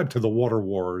subscribe to the water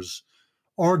wars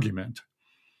argument.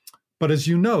 But as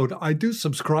you note, I do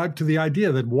subscribe to the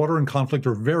idea that water and conflict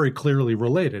are very clearly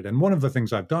related. And one of the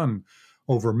things I've done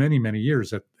over many, many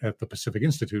years at the Pacific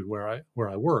Institute where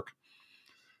I work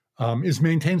is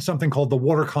maintain something called the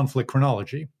water conflict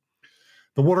chronology.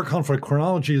 The water conflict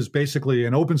chronology is basically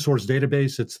an open source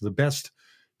database. It's the best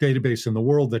database in the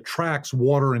world that tracks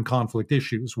water and conflict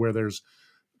issues where there's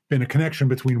been a connection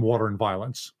between water and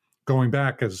violence, going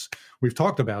back, as we've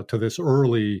talked about, to this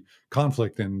early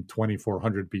conflict in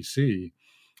 2400 BC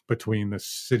between the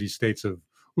city-states of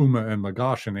Umma and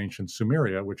Lagash in ancient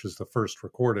Sumeria, which is the first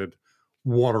recorded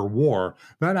water war.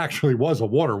 That actually was a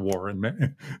water war. In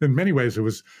many ways, it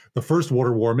was the first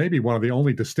water war, maybe one of the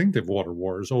only distinctive water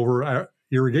wars over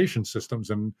irrigation systems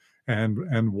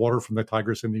and water from the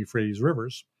Tigris and the Euphrates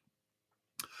rivers.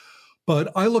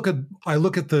 But I look at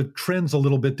the trends a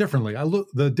little bit differently.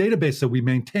 The database that we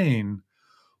maintain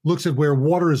looks at where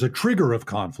water is a trigger of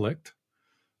conflict,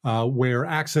 where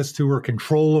access to or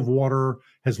control of water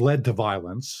has led to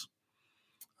violence,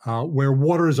 where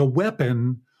water is a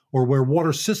weapon or where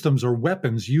water systems are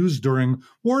weapons used during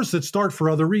wars that start for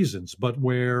other reasons, but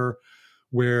where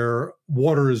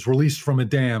water is released from a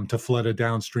dam to flood a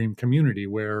downstream community,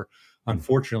 where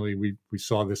unfortunately we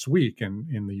saw this week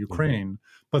in the Ukraine,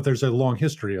 but there's a long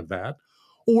history of that,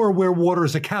 or where water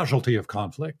is a casualty of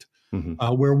conflict,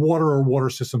 where water or water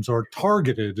systems are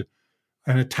targeted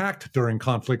and attacked during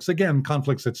conflicts, again,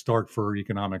 conflicts that start for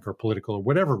economic or political or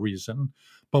whatever reason,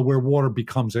 but where water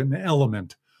becomes an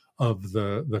element of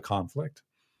the conflict.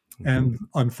 And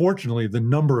unfortunately, the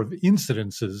number of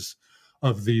incidences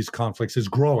of these conflicts is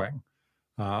growing.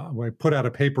 I put out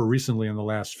a paper recently in the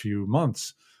last few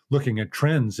months looking at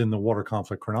trends in the water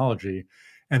conflict chronology,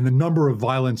 and the number of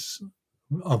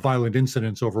violent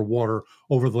incidents over water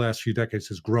over the last few decades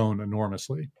has grown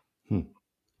enormously.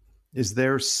 Is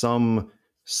there some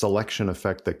selection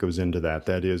effect that goes into that?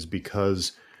 That is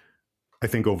because I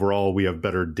think overall we have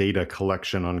better data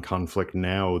collection on conflict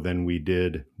now than we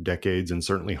did decades and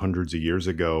certainly hundreds of years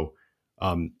ago.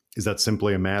 Is that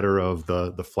simply a matter of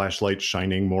the flashlight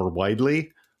shining more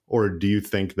widely? Or do you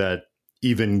think that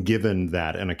even given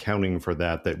that and accounting for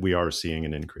that we are seeing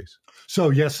an increase? So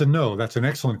yes and no. That's an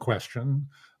excellent question.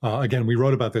 Again, we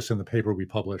wrote about this in the paper we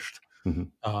published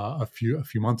a few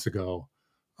months ago.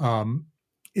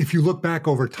 If you look back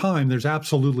over time, there's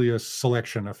absolutely a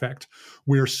selection effect.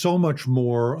 We're so much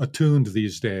more attuned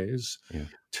these days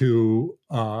to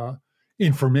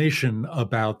information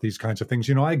about these kinds of things.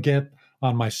 I get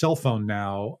on my cell phone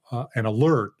now an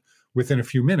alert within a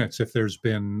few minutes if there's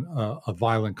been a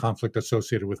violent conflict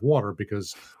associated with water,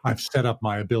 because I've set up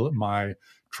my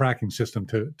tracking system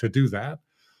to do that.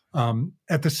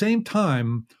 At the same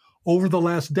time, over the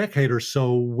last decade or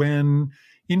so, when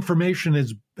information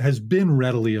has been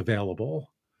readily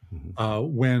available,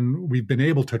 when we've been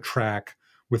able to track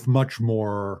with much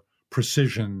more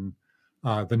precision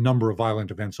the number of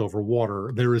violent events over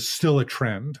water, there is still a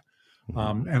trend.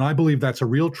 And I believe that's a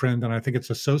real trend. And I think it's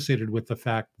associated with the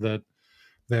fact that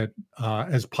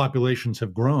as populations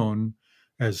have grown,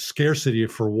 as scarcity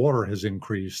for water has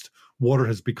increased, water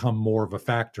has become more of a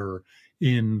factor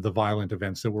in the violent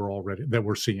events that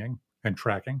we're seeing and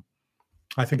tracking.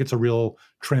 I think it's a real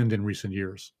trend in recent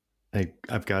years.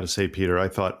 I've got to say, Peter, I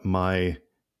thought my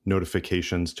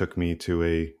notifications took me to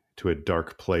a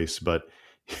dark place, but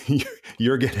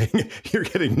you're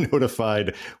getting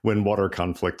notified when water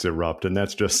conflicts erupt, and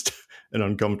that's just an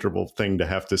uncomfortable thing to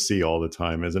have to see all the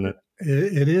time, isn't it?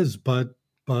 It is, but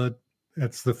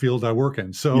that's the field I work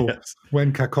in. So yes.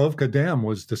 When Kakhovka Dam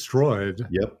was destroyed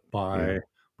by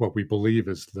what we believe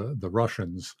is the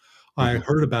Russians, I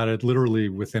heard about it literally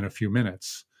within a few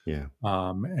minutes. Yeah.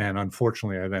 And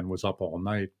unfortunately, I then was up all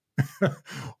night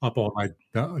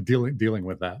dealing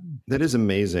with that. That is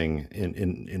amazing.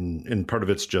 In part of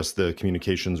it's just the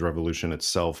communications revolution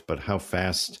itself, but how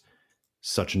fast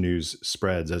such news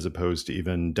spreads as opposed to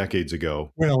even decades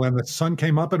ago. Well, and the sun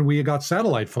came up and we got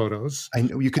satellite photos. I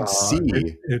know you could see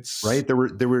it's right. There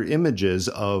were images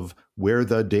of where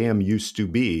the dam used to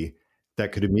be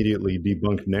that could immediately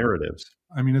debunk narratives.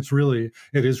 I mean,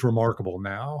 it is remarkable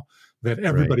now that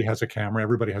everybody has a camera,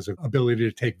 everybody has an ability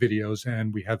to take videos,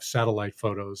 and we have satellite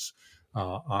photos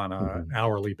on an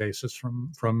hourly basis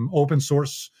from open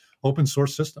source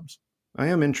systems. I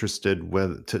am interested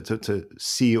to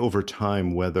see over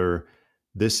time whether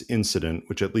this incident,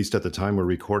 which at least at the time we're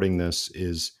recording this,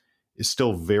 is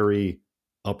still very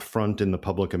upfront in the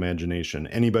public imagination.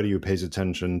 Anybody who pays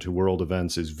attention to world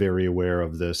events is very aware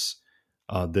of this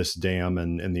dam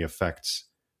and the effects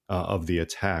of the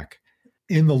attack.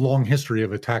 In the long history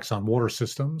of attacks on water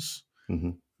systems,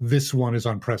 this one is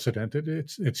unprecedented.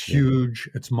 It's huge.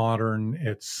 It's modern.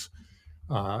 It's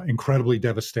incredibly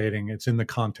devastating. It's in the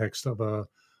context of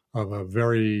a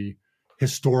very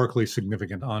historically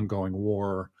significant ongoing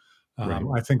war.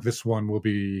 I think this one will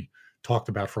be talked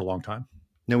about for a long time.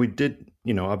 Now, we did,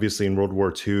 obviously in World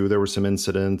War II, there were some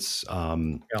incidents.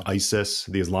 ISIS,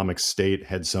 the Islamic State,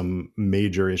 had some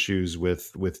major issues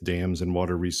with dams and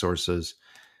water resources.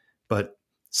 But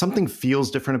something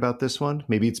feels different about this one.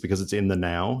 Maybe it's because it's in the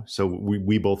now. So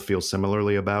we both feel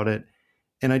similarly about it.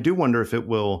 And I do wonder if it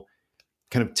will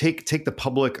kind of take the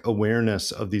public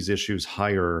awareness of these issues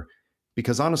higher,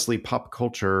 because honestly, pop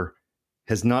culture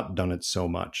has not done it so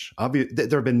much.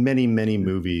 There have been many, many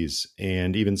movies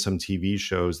and even some TV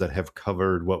shows that have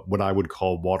covered what I would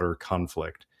call water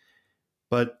conflict.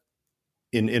 But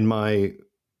in my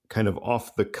kind of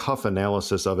off the cuff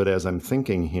analysis of it as I'm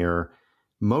thinking here,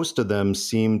 most of them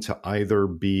seem to either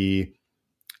be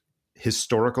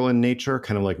historical in nature,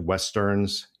 kind of like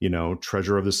Westerns,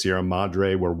 Treasure of the Sierra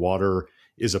Madre, where water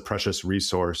is a precious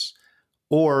resource,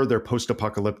 or they're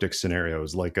post-apocalyptic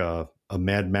scenarios like a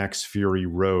Mad Max Fury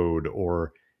Road,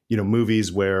 or,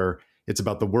 movies where it's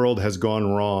about the world has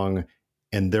gone wrong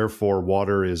and therefore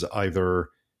water is either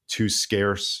too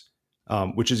scarce,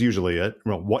 which is usually it.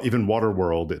 Well, even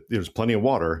Waterworld, there's plenty of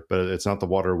water, but it's not the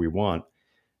water we want.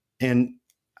 And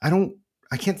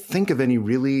I can't think of any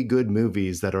really good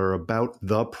movies that are about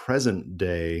the present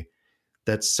day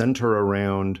that center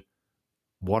around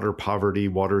water poverty,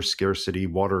 water scarcity,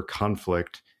 water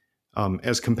conflict,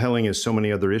 as compelling as so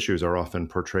many other issues are often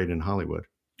portrayed in Hollywood.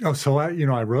 Oh, so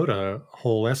I wrote a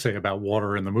whole essay about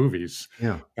water in the movies.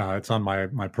 Yeah, it's on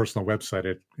my personal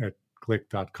website at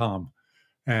Gleick.com.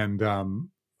 And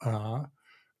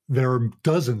there are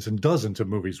dozens and dozens of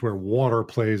movies where water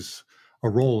plays a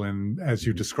role in, as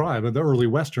you describe, the early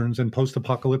Westerns and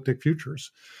post-apocalyptic futures.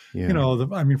 Yeah.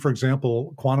 For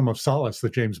example, Quantum of Solace, the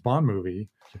James Bond movie,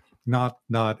 not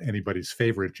anybody's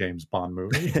favorite James Bond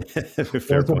movie. It's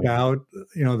about,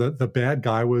 the bad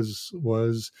guy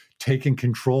was taking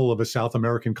control of a South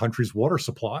American country's water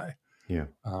supply. Yeah.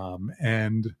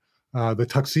 And the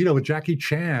Tuxedo with Jackie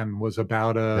Chan was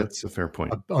about that's a fair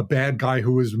point. A bad guy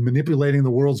who was manipulating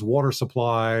the world's water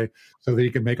supply so that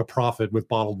he could make a profit with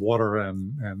bottled water.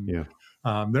 And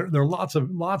there are lots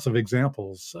of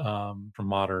examples from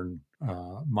modern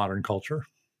culture.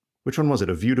 Which one was it?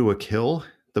 A View to a Kill,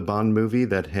 the Bond movie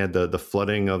that had the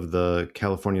flooding of the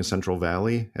California Central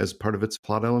Valley as part of its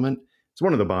plot element. It's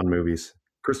one of the Bond movies.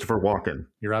 Christopher Walken.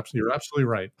 You're absolutely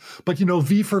right. But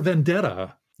V for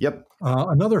Vendetta, Yep.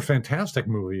 another fantastic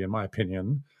movie, in my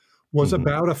opinion, was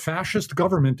about a fascist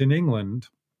government in England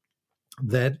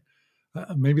that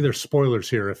maybe there's spoilers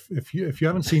here. If you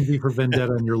haven't seen V for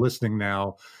Vendetta and you're listening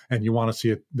now and you want to see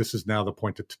it, this is now the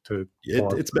point to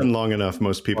it's been long enough.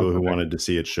 Most people who wanted to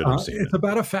see it should have seen it. It's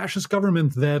about a fascist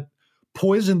government that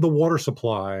poisoned the water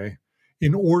supply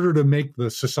in order to make the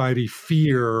society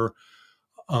fear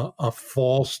a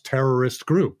false terrorist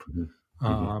group.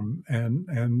 And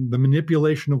the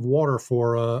manipulation of water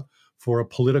for a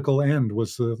political end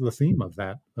was the theme of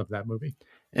that movie.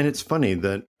 And it's funny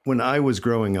that when I was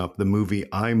growing up, the movie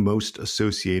I most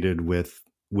associated with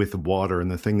water, and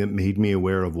the thing that made me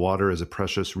aware of water as a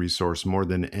precious resource more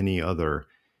than any other,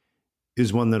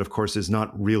 is one that, of course, is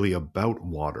not really about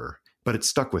water, but it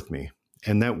stuck with me.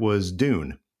 And that was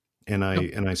Dune. And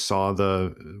I saw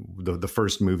the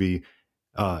first movie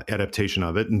adaptation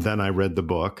of it, and then I read the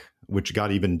book, which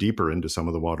got even deeper into some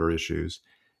of the water issues.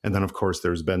 And then, of course,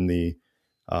 there's been the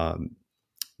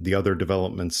other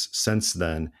developments since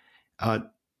then.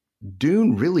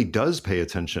 Dune really does pay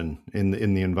attention in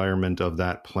the environment of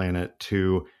that planet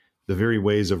to the very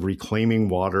ways of reclaiming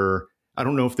water. I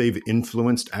don't know if they've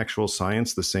influenced actual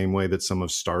science the same way that some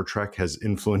of Star Trek has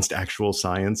influenced actual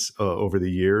science over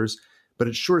the years, but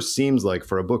it sure seems like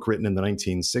for a book written in the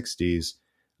 1960s,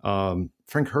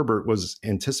 Frank Herbert was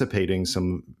anticipating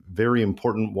some very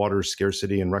important water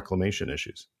scarcity and reclamation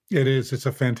issues. It is. It's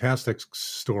a fantastic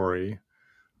story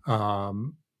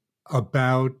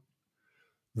about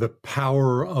the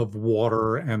power of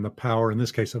water and the power, in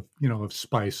this case, of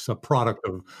spice, a product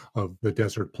of the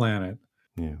desert planet,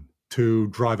 to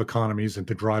drive economies and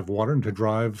to drive water and to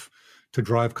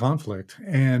drive conflict,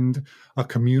 and a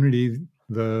community,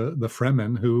 the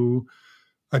Fremen, who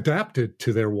adapted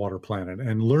to their water planet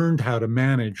and learned how to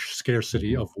manage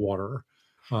scarcity of water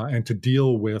and to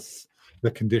deal with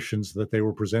the conditions that they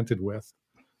were presented with.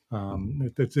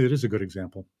 It is a good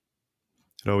example.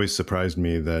 It always surprised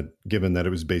me that, given that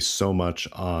it was based so much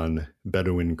on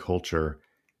Bedouin culture,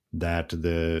 that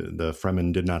the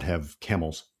Fremen did not have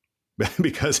camels,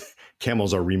 because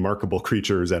camels are remarkable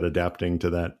creatures at adapting to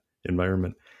that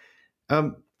environment.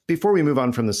 Before we move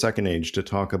on from the Second Age to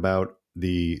talk about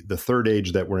the Third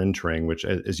Age that we're entering, which,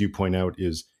 as you point out,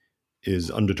 is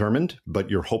undetermined,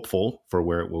 but you're hopeful for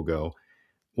where it will go.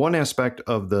 One aspect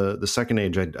of the Second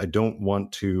Age I don't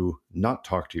want to not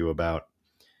talk to you about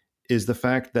is the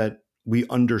fact that we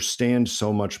understand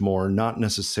so much more, not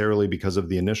necessarily because of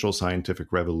the initial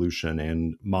scientific revolution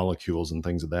and molecules and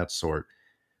things of that sort,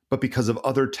 but because of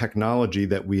other technology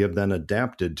that we have then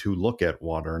adapted to look at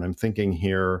water. And I'm thinking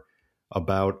here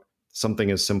about something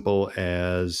as simple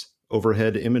as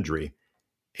overhead imagery.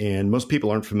 And most people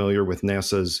aren't familiar with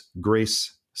NASA's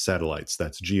GRACE satellites.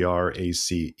 That's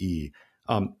GRACE.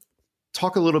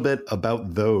 Talk a little bit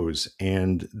about those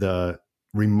and the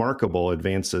remarkable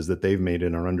advances that they've made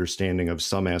in our understanding of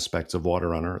some aspects of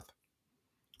water on Earth.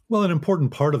 Well, an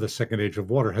important part of the Second Age of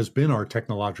water has been our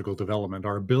technological development,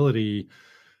 our ability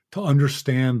to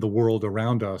understand the world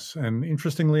around us. And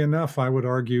interestingly enough, I would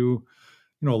argue,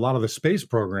 a lot of the space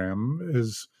program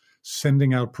is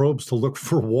sending out probes to look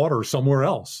for water somewhere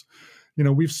else.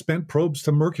 We've sent probes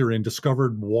to Mercury and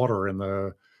discovered water in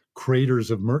the craters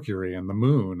of Mercury and the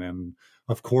moon. And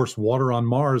of course, water on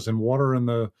Mars and water in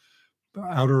the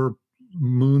outer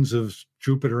moons of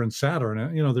Jupiter and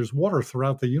Saturn. There's water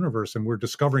throughout the universe, and we're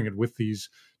discovering it with these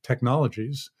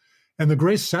technologies. And the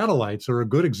GRACE satellites are a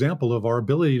good example of our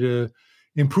ability to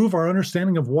improve our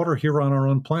understanding of water here on our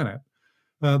own planet.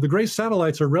 The GRACE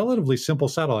satellites are relatively simple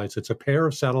satellites. It's a pair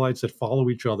of satellites that follow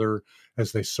each other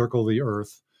as they circle the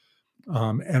Earth.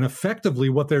 And effectively,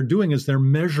 what they're doing is they're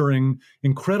measuring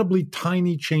incredibly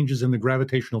tiny changes in the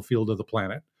gravitational field of the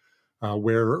planet,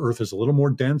 where Earth is a little more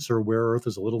dense or where Earth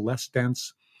is a little less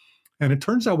dense. And it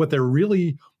turns out what they're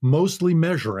really mostly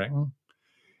measuring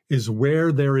is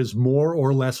where there is more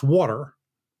or less water,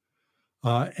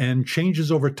 and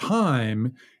changes over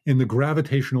time in the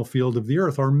gravitational field of the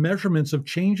Earth are measurements of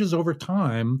changes over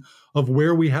time of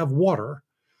where we have water.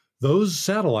 Those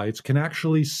satellites can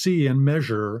actually see and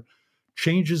measure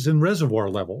changes in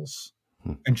reservoir levels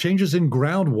and changes in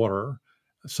groundwater.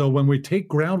 So when we take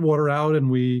groundwater out and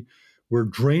we're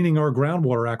draining our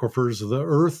groundwater aquifers, the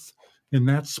Earth in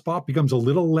that spot becomes a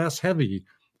little less heavy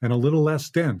and a little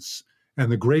less dense.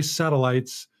 And the GRACE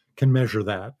satellites can measure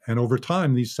that. And over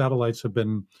time, these satellites have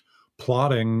been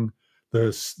plotting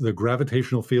the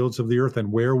gravitational fields of the Earth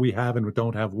and where we have and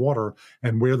don't have water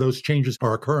and where those changes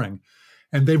are occurring.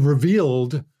 And they've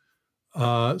revealed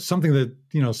something that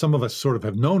some of us sort of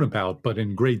have known about, but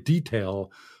in great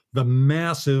detail, the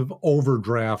massive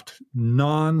overdraft,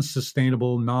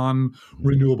 non-sustainable,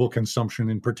 non-renewable consumption,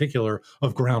 in particular,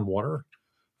 of groundwater,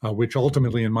 which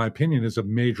ultimately, in my opinion, is a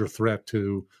major threat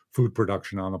to food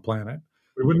production on the planet.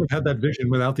 We wouldn't have had that vision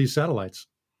without these satellites.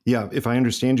 Yeah, if I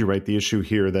understand you right, the issue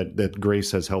here that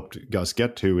Grace has helped us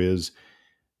get to is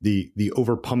the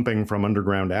overpumping from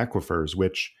underground aquifers,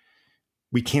 which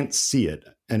we can't see it.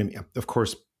 And of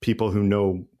course, people who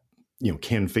know,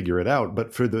 can figure it out.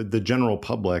 But for the general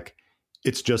public,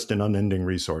 it's just an unending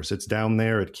resource. It's down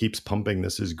there. It keeps pumping.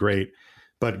 This is great.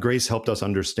 But Grace helped us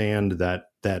understand that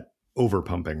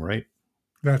overpumping, right?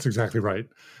 That's exactly right.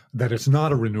 That it's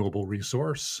not a renewable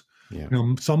resource. Yeah.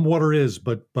 Some water is,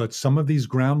 but some of these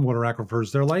groundwater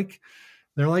aquifers, they're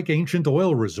like ancient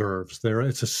oil reserves.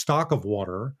 It's a stock of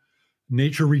water.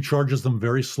 Nature recharges them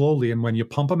very slowly, and when you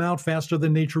pump them out faster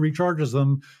than nature recharges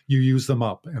them, you use them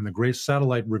up. And the Grace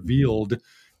satellite revealed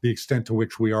the extent to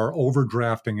which we are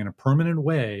overdrafting in a permanent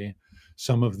way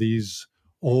some of these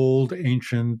old,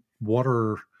 ancient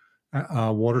water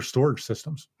storage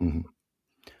systems. Mm-hmm.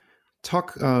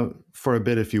 Talk for a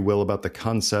bit, if you will, about the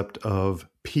concept of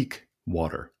peak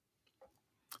water.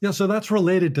 Yeah, so that's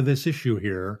related to this issue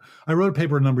here. I wrote a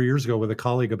paper a number of years ago with a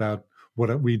colleague about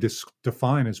what we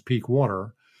define as peak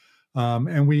water.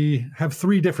 And we have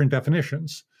three different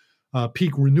definitions.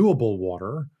 Peak renewable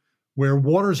water, where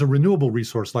water is a renewable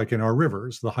resource like in our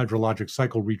rivers. The hydrologic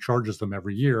cycle recharges them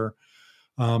every year.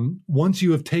 Once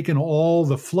you have taken all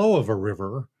the flow of a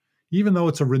river, even though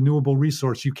it's a renewable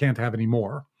resource, you can't have any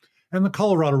more. And the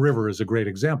Colorado River is a great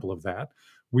example of that.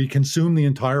 We consume the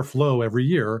entire flow every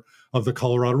year of the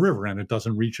Colorado River, and it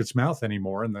doesn't reach its mouth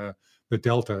anymore in the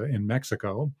delta in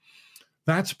Mexico.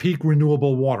 That's peak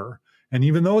renewable water. And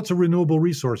even though it's a renewable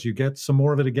resource, you get some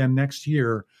more of it again next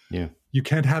year. Yeah. You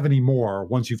can't have any more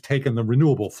once you've taken the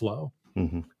renewable flow.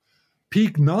 Mm-hmm.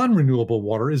 Peak non-renewable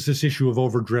water is this issue of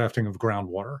overdrafting of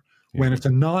groundwater. Yeah. When it's a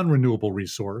non-renewable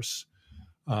resource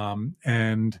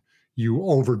and you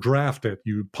overdraft it,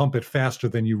 you pump it faster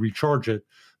than you recharge it,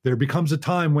 there becomes a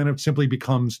time when it simply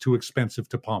becomes too expensive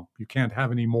to pump. You can't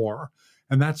have any more.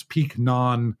 And that's peak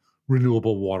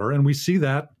non-renewable water. And we see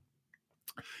that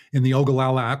in the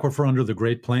Ogallala Aquifer under the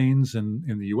Great Plains in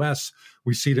the U.S.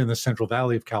 We see it in the Central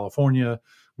Valley of California.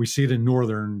 We see it in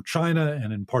northern China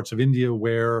and in parts of India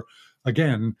where,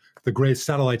 again, the Grace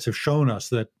satellites have shown us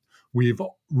that we've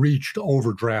reached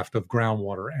overdraft of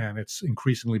groundwater, and it's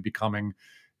increasingly becoming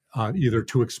either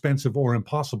too expensive or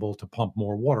impossible to pump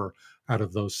more water out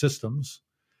of those systems.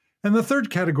 And the third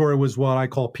category was what I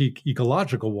call peak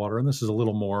ecological water, and this is a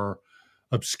little more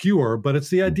obscure, but it's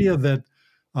the idea that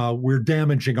we're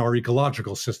damaging our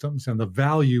ecological systems, and the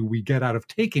value we get out of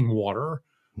taking water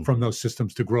from those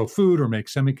systems to grow food or make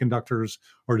semiconductors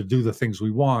or to do the things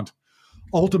we want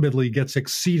ultimately gets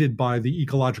exceeded by the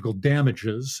ecological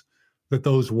damages that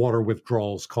those water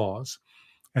withdrawals cause.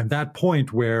 And that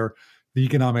point where the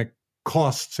economic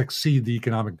costs exceed the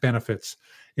economic benefits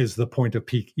is the point of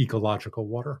peak ecological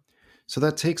water. So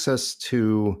that takes us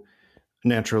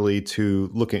naturally to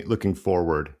looking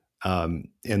forward.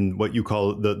 And what you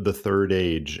call the third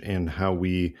age, and how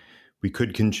we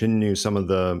could continue some of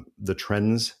the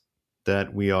trends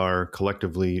that we are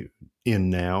collectively in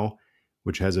now,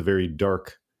 which has a very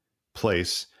dark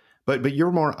place. But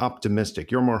you're more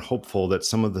optimistic. You're more hopeful that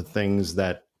some of the things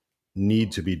that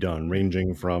need to be done,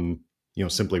 ranging from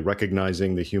simply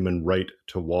recognizing the human right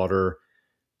to water,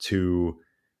 to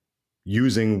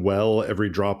using well every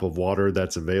drop of water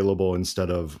that's available instead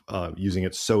of using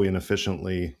it so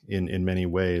inefficiently in many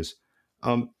ways.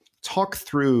 Talk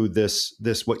through this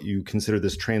what you consider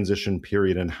this transition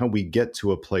period, and how we get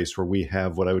to a place where we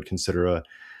have what I would consider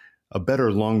a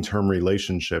better long-term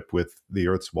relationship with the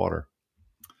Earth's water.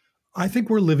 I think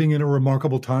we're living in a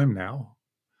remarkable time now.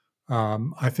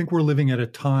 I think we're living at a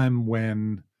time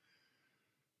when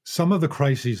some of the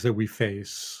crises that we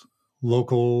face,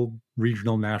 local,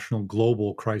 regional, national,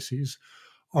 global crises,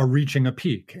 are reaching a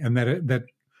peak, and that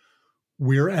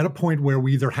we're at a point where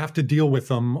we either have to deal with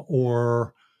them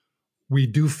or we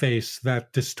do face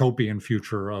that dystopian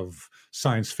future of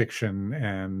science fiction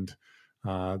and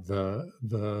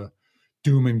the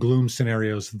doom and gloom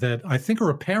scenarios that I think are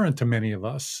apparent to many of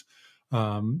us,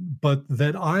 but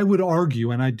that I would argue,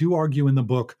 and I do argue in the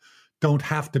book, don't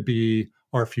have to be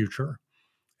our future.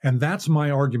 And that's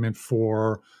my argument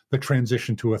for the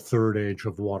transition to a third age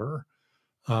of water.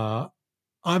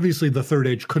 Obviously, the third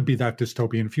age could be that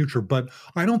dystopian future, but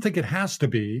I don't think it has to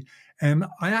be. And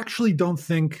I actually don't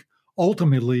think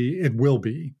ultimately it will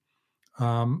be.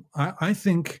 I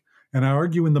think, and I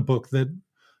argue in the book, that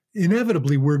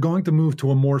inevitably, we're going to move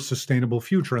to a more sustainable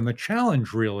future. And the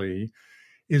challenge really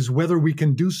is whether we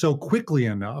can do so quickly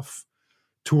enough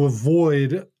to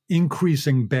avoid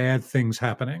increasing bad things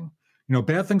happening.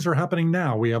 Bad things are happening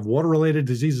now. We have water-related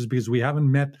diseases because we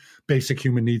haven't met basic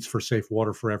human needs for safe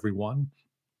water for everyone.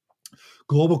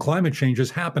 Global climate change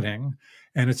is happening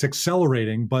and it's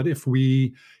accelerating. But if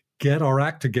we get our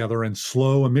act together and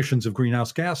slow emissions of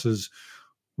greenhouse gases,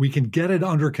 we can get it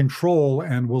under control,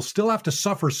 and we'll still have to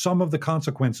suffer some of the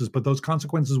consequences, but those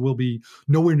consequences will be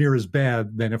nowhere near as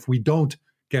bad than if we don't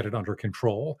get it under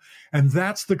control. And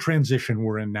that's the transition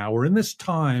we're in now. We're in this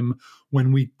time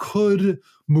when we could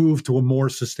move to a more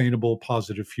sustainable,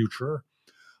 positive future.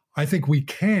 I think we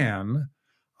can.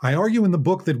 I argue in the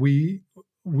book that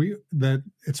that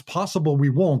it's possible we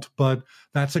won't, but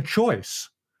that's a choice.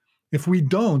 If we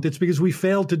don't, it's because we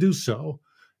failed to do so.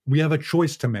 We have a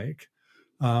choice to make.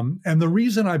 And the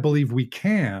reason I believe we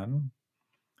can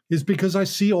is because I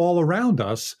see all around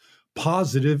us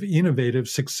positive, innovative,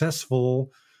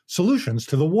 successful solutions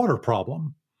to the water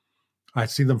problem. I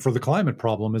see them for the climate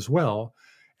problem as well.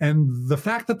 And the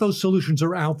fact that those solutions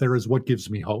are out there is what gives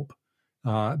me hope,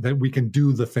 that we can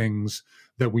do the things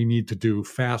that we need to do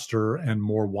faster and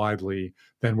more widely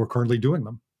than we're currently doing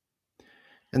them.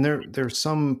 And there's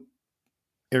some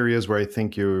areas where I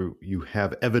think you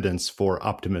have evidence for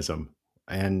optimism.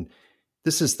 And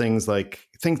this is things like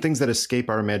things that escape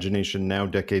our imagination now,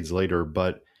 decades later,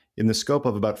 but in the scope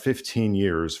of about 15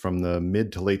 years, from the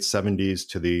mid to late 70s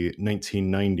to the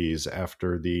 1990s,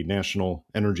 after the National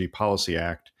Energy Policy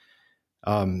Act,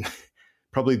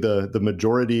 probably the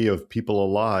majority of people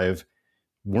alive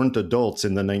weren't adults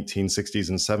in the 1960s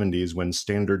and 70s when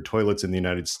standard toilets in the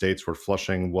United States were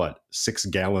flushing, 6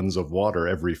 gallons of water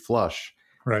every flush.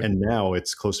 Right. And now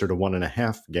it's closer to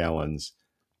 1.5 gallons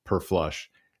per flush.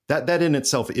 That in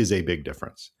itself is a big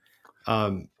difference.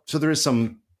 So there is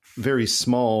some very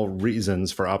small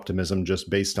reasons for optimism just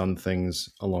based on things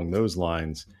along those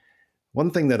lines.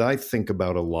 One thing that I think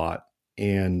about a lot,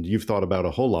 and you've thought about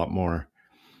a whole lot more,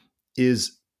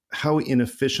 is how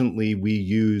inefficiently we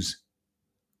use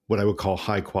what I would call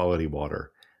high quality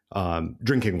water,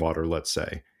 drinking water, let's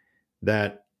say,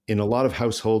 that in a lot of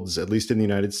households, at least in the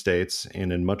United States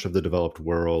and in much of the developed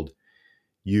world,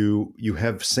 you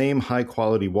have same high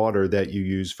quality water that you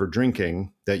use for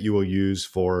drinking that you will use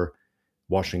for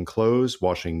washing clothes,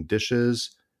 washing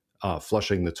dishes,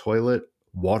 flushing the toilet,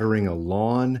 watering a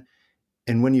lawn.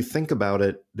 And when you think about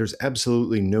it, there's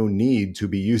absolutely no need to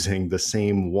be using the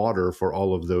same water for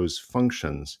all of those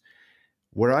functions.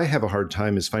 Where I have a hard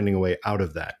time is finding a way out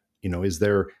of that. Is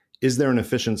there an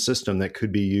efficient system that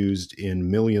could be used in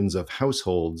millions of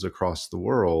households across the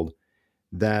world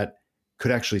that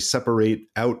could actually separate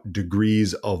out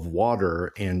degrees of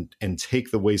water and take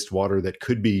the wastewater that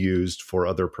could be used for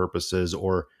other purposes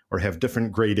or have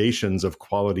different gradations of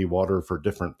quality water for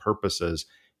different purposes?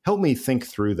 Help me think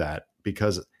through that,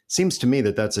 because it seems to me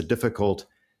that that's a difficult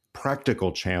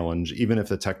practical challenge, even if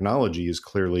the technology is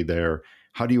clearly there.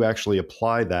 How do you actually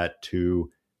apply that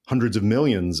to hundreds of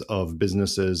millions of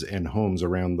businesses and homes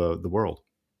around the world?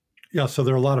 Yeah, so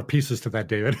there are a lot of pieces to that,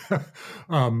 David.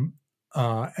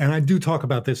 And I do talk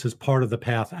about this as part of the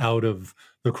path out of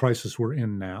the crisis we're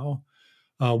in now.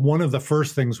 One of the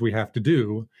first things we have to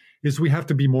do is we have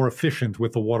to be more efficient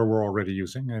with the water we're already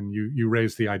using. And you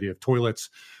raised the idea of toilets.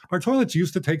 Our toilets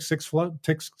used to take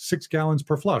 6 gallons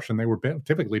per flush, and they were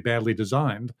typically badly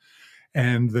designed.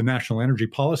 And the National Energy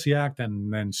Policy Act,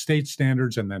 and then state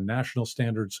standards, and then national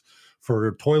standards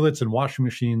for toilets and washing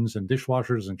machines and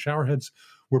dishwashers and shower heads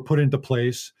were put into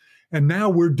place. And now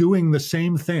we're doing the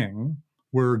same thing.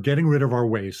 We're getting rid of our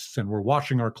wastes, and we're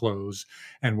washing our clothes,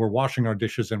 and we're washing our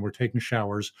dishes, and we're taking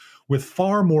showers with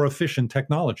far more efficient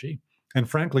technology. And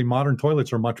frankly, modern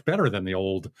toilets are much better than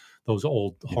those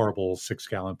old horrible 6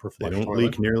 gallon per flush. They don't toilet.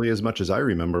 leak nearly as much as I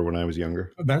remember when I was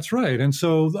younger. That's right. And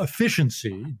so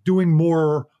efficiency, doing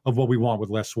more of what we want with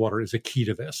less water, is a key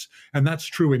to this. And that's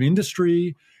true in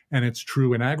industry, and it's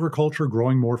true in agriculture,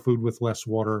 growing more food with less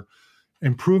water.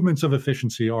 Improvements of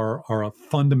efficiency are a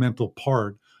fundamental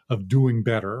part of doing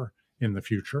better in the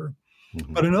future.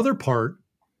 Mm-hmm. But another part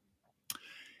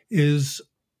is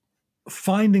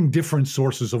finding different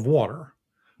sources of water.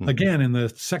 Mm-hmm. Again, in the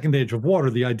second age of water,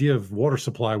 the idea of water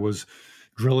supply was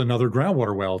drill another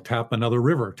groundwater well, tap another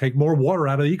river, take more water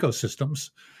out of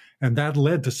ecosystems. And that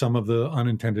led to some of the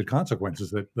unintended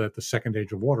consequences that the second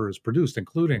age of water has produced,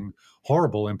 including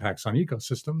horrible impacts on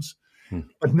ecosystems. Hmm.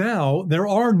 But now there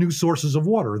are new sources of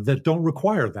water that don't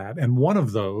require that. And one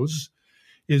of those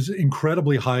is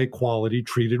incredibly high quality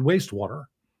treated wastewater.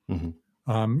 Mm-hmm.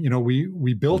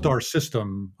 We built our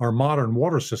system, our modern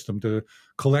water system, to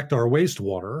collect our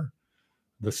wastewater,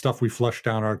 the stuff we flush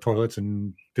down our toilets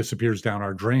and disappears down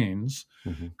our drains,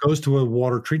 Mm-hmm. goes to a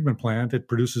water treatment plant. It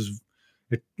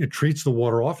treats the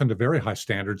water often to very high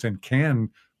standards and can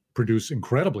produce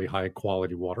incredibly high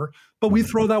quality water, but we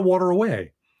throw that water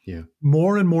away. Yeah.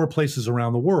 More and more places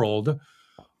around the world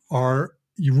are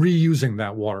reusing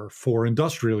that water for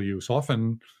industrial use,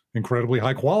 often incredibly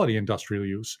high quality industrial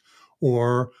use,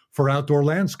 or for outdoor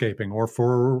landscaping, or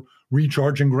for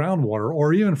recharging groundwater,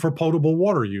 or even for potable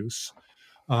water use.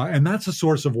 And that's a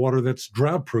source of water that's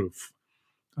drought proof.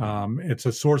 It's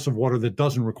a source of water that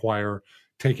doesn't require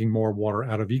taking more water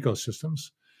out of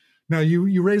ecosystems. Now,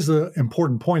 you raise the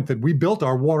important point that we built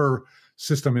our water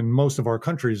system in most of our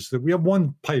countries, that we have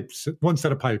one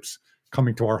set of pipes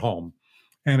coming to our home,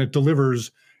 and it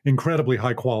delivers incredibly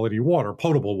high quality water,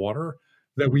 potable water,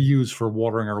 that we use for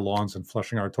watering our lawns and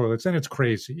flushing our toilets. And it's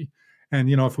crazy.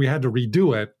 And, if we had to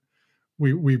redo it,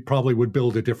 we probably would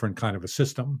build a different kind of a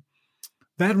system.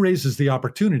 That raises the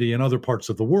opportunity in other parts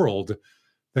of the world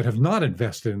that have not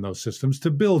invested in those systems to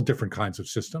build different kinds of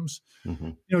systems.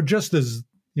 Mm-hmm. Just as,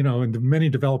 in many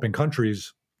developing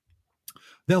countries,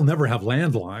 they'll never have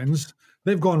landlines.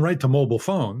 They've gone right to mobile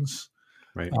phones.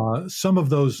 Right. Some of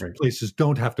those places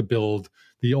don't have to build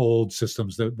the old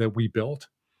systems that we built.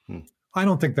 I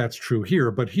don't think that's true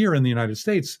here, but here in the United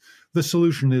States, the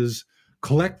solution is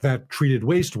collect that treated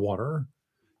wastewater.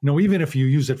 Even if you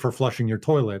use it for flushing your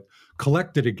toilet,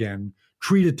 collect it again,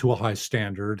 treat it to a high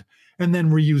standard, and then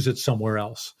reuse it somewhere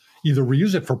else. Either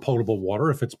reuse it for potable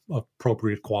water if it's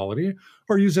appropriate quality,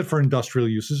 or use it for industrial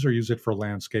uses, or use it for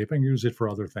landscaping, use it for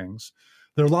other things.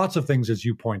 There are lots of things, as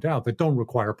you point out, that don't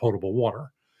require potable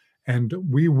water. And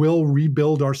we will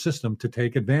rebuild our system to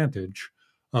take advantage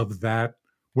of that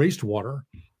wastewater.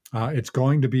 It's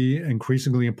going to be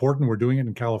increasingly important. We're doing it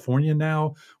in California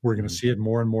now. We're going to see it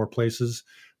more and more places.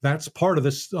 That's part of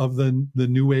this, of the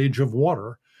new age of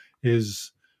water,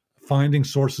 is finding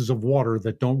sources of water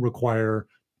that don't require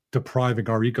depriving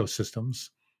our ecosystems.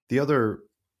 The other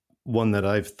one that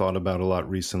I've thought about a lot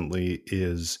recently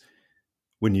is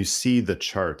when you see the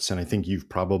charts, and I think you've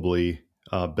probably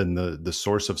been the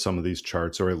source of some of these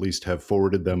charts, or at least have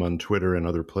forwarded them on Twitter and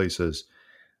other places,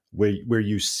 where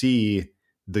you see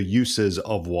the uses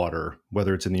of water,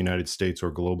 whether it's in the United States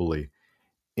or globally.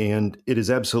 And it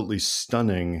is absolutely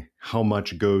stunning how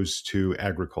much goes to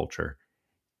agriculture.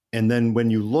 And then when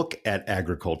you look at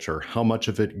agriculture, how much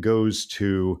of it goes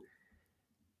to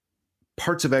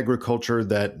parts of agriculture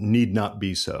that need not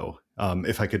be so,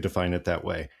 if I could define it that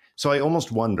way. So I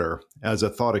almost wonder, as a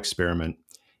thought experiment,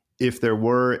 if there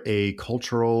were a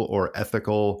cultural or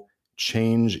ethical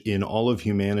change in all of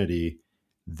humanity,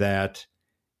 that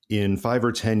in 5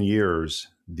 or 10 years,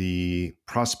 the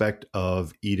prospect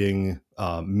of eating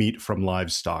meat from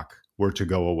livestock were to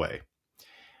go away.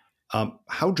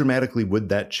 How dramatically would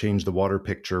that change the water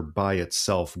picture by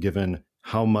itself, given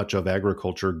how much of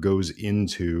agriculture goes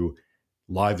into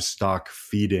livestock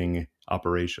feeding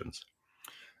operations?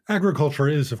 Agriculture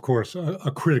is, of course,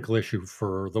 a critical issue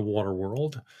for the water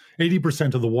world.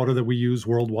 80% of the water that we use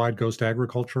worldwide goes to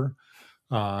agriculture.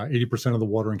 80% of the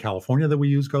water in California that we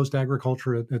use goes to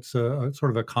agriculture. It's a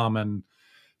sort of a common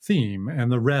theme.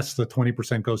 And the rest, the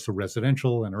 20%, goes to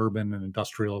residential and urban and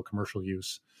industrial commercial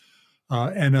use.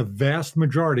 And a vast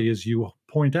majority, as you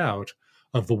point out,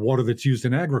 of the water that's used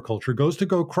in agriculture goes to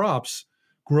grow crops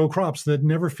that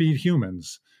never feed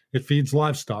humans. It feeds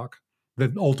livestock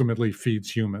that ultimately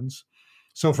feeds humans.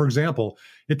 So, for example,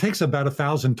 it takes about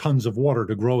 1,000 tons of water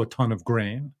to grow a ton of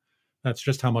grain. That's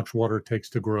just how much water it takes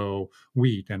to grow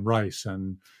wheat and rice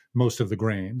and most of the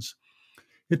grains.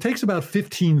 It takes about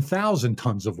 15,000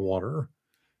 tons of water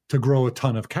to grow a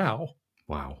ton of cow.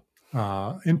 Wow.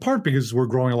 In part because we're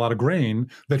growing a lot of grain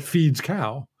that feeds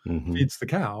the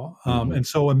cow. And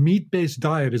so a meat-based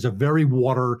diet is a very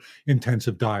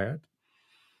water-intensive diet.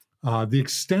 The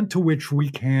extent to which we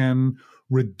can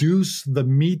reduce the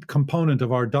meat component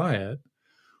of our diet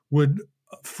would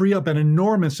free up an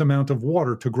enormous amount of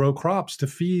water to grow crops to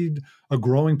feed a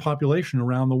growing population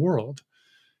around the world.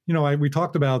 We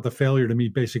talked about the failure to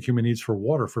meet basic human needs for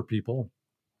water for people.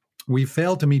 We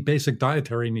failed to meet basic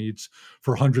dietary needs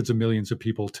for hundreds of millions of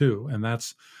people too. And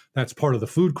that's part of the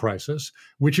food crisis,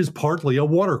 which is partly a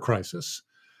water crisis.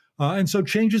 And so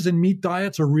changes in meat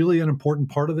diets are really an important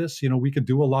part of this. We could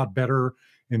do a lot better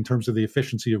in terms of the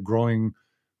efficiency of growing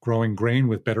grain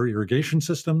with better irrigation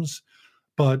systems.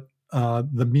 But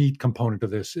the meat component of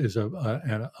this is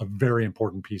a very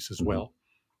important piece as well.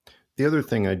 The other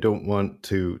thing I don't want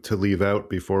to leave out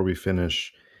before we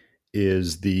finish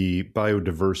is the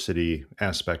biodiversity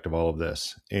aspect of all of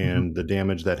this Mhm. and the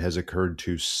damage that has occurred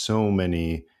to so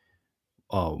many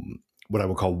um, what I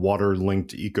would call water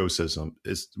linked ecosystem,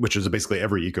 which is basically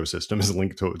every ecosystem is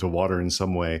linked to water in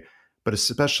some way, but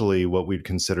especially what we'd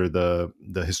consider the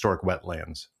historic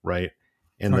wetlands, right?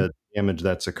 And Right. the damage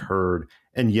that's occurred.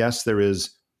 And yes, there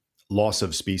is loss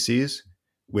of species,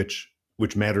 which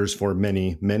matters for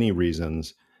many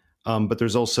reasons. But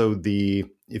there's also the,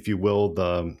 if you will,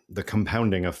 the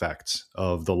compounding effects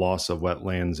of the loss of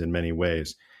wetlands in many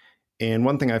ways. And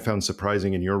one thing I found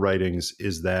surprising in your writings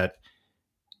is that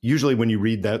usually when you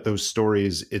read those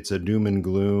stories, it's a doom and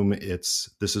gloom. It's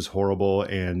this is horrible,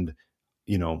 and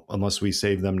unless we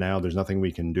save them now, there's nothing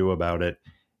we can do about it.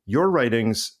 Your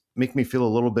writings make me feel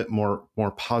a little bit more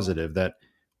positive that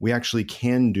we actually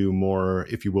can do more,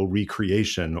 if you will,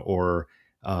 recreation or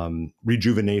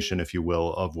rejuvenation, if you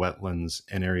will, of wetlands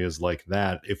and areas like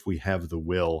that if we have the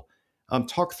will.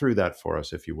 Talk through that for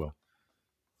us, if you will.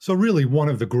 So, really, one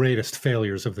of the greatest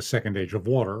failures of the second age of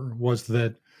water was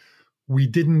that we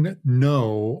didn't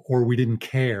know or we didn't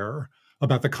care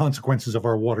about the consequences of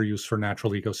our water use for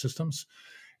natural ecosystems.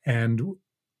 And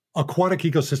aquatic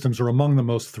ecosystems are among the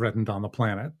most threatened on the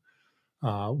planet.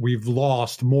 We've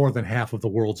lost more than half of the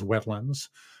world's wetlands.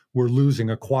 We're losing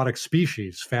aquatic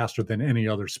species faster than any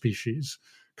other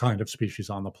kind of species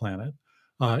on the planet.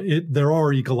 There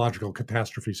are ecological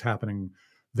catastrophes happening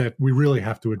that we really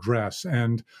have to address.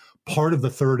 And part of the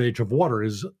third age of water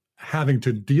is having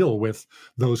to deal with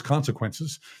those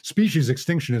consequences. Species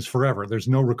extinction is forever. There's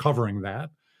no recovering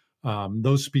that.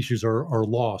 Those species are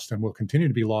lost and will continue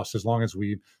to be lost as long as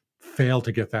we fail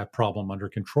to get that problem under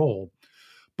control.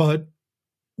 But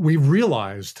we've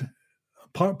realized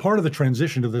part of the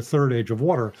transition to the third age of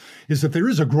water is that there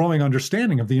is a growing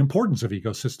understanding of the importance of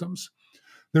ecosystems.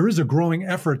 There is a growing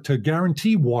effort to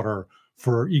guarantee water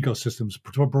for ecosystems,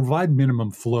 to provide minimum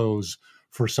flows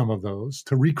for some of those,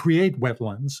 to recreate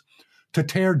wetlands, to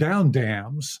tear down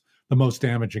dams, the most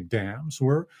damaging dams,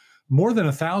 where more than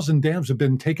 1,000 dams have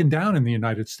been taken down in the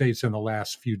United States in the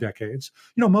last few decades.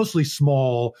 Mostly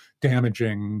small,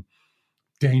 damaging,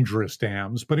 dangerous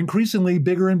dams, but increasingly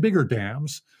bigger and bigger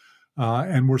dams.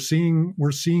 And we're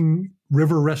seeing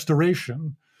river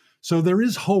restoration. So there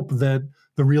is hope that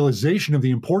the realization of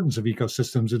the importance of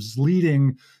ecosystems is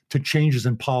leading to changes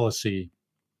in policy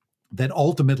that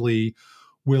ultimately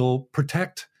will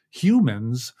protect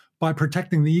humans by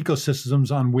protecting the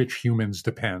ecosystems on which humans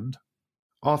depend.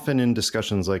 Often in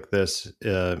discussions like this,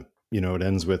 it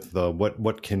ends with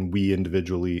what can we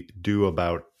individually do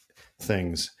about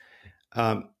things.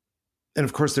 And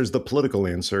of course, there's the political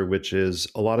answer, which is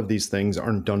a lot of these things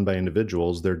aren't done by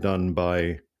individuals; they're done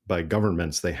by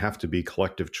governments. They have to be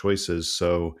collective choices.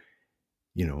 So,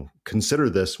 consider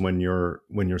this when you're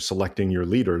selecting your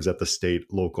leaders at the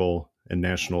state, local, and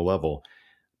national level.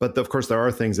 But of course, there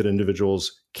are things that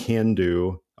individuals can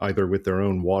do either with their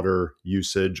own water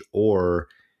usage or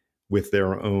with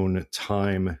their own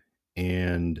time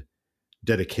and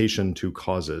dedication to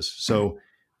causes. So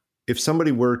if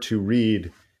somebody were to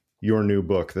read your new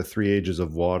book, The Three Ages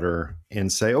of Water,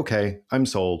 and say, okay, I'm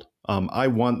sold. I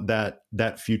want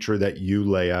that future that you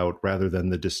lay out rather than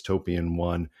the dystopian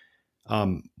one.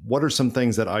 What are some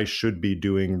things that I should be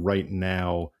doing right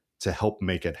now to help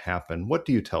make it happen? What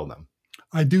do you tell them?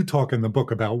 I do talk in the book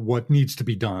about what needs to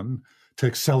be done to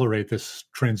accelerate this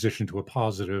transition to a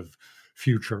positive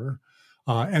future.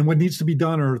 And what needs to be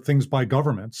done are things by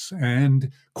governments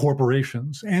and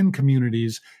corporations and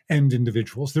communities and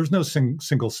individuals. There's no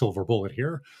single silver bullet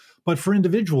here. But for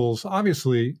individuals,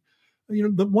 obviously,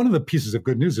 one of the pieces of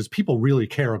good news is people really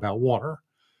care about water.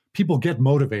 People get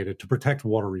motivated to protect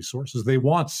water resources. They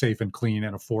want safe and clean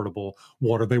and affordable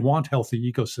water. They want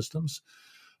healthy ecosystems.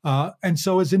 And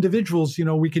so as individuals,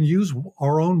 we can use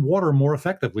our own water more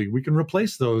effectively. We can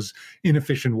replace those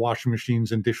inefficient washing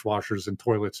machines and dishwashers and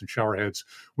toilets and shower heads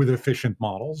with efficient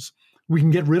models. We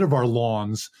can get rid of our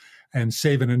lawns and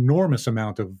save an enormous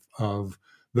amount of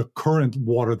the current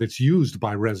water that's used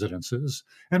by residences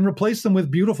and replace them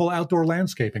with beautiful outdoor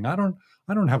landscaping. I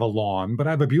don't have a lawn, but I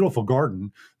have a beautiful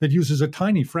garden that uses a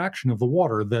tiny fraction of the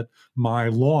water that my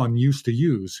lawn used to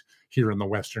use here in the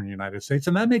Western United States.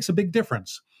 And that makes a big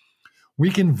difference. We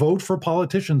can vote for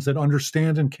politicians that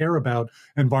understand and care about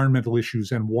environmental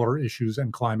issues and water issues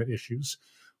and climate issues.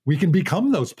 We can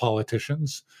become those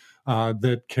politicians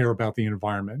that care about the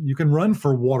environment. You can run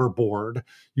for water board.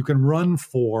 You can run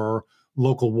for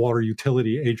local water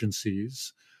utility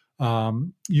agencies.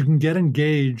 You can get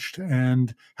engaged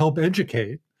and help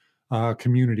educate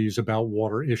communities about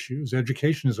water issues.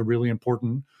 Education is a really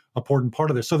important part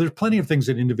of this. So there's plenty of things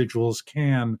that individuals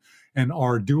can and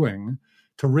are doing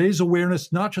to raise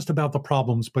awareness, not just about the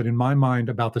problems, but in my mind,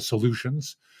 about the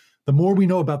solutions. The more we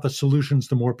know about the solutions,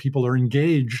 the more people are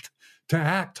engaged to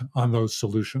act on those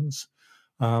solutions.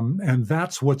 And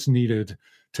that's what's needed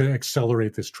to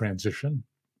accelerate this transition.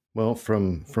 Well,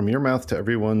 from your mouth to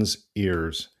everyone's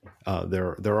ears,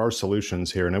 there are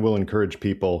solutions here. And I will encourage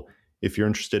people, if you're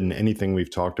interested in anything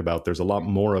we've talked about, there's a lot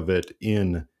more of it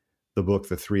in the book,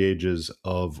 The 3 Ages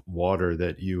of Water,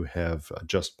 that you have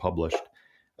just published.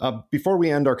 Before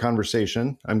we end our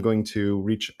conversation, I'm going to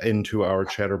reach into our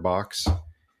chatterbox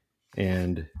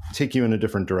and take you in a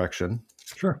different direction.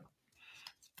 Sure.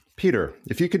 Peter,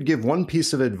 if you could give one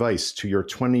piece of advice to your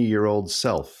 20-year-old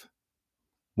self,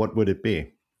 what would it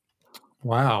be?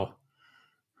 Wow.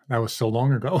 That was so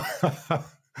long ago.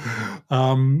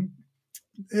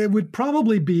 It would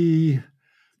probably be,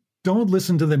 don't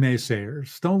listen to the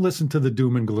naysayers. Don't listen to the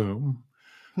doom and gloom.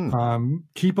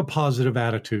 Keep a positive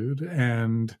attitude.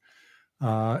 And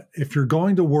if you're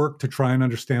going to work to try and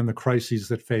understand the crises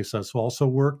that face us, also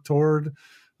work toward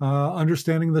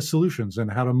understanding the solutions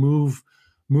and how to move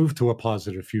to a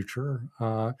positive future.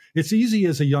 It's easy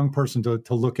as a young person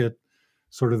to look at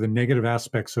sort of the negative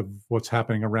aspects of what's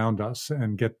happening around us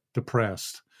and get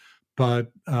depressed.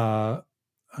 But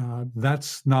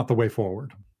that's not the way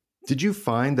forward. Did you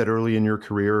find that early in your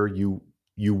career you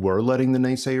were letting the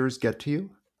naysayers get to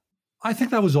you? I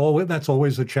think that's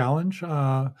always a challenge.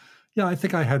 Yeah, I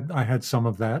think I had some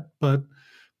of that, but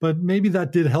maybe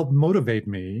that did help motivate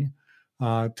me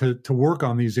to work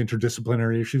on these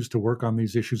interdisciplinary issues, to work on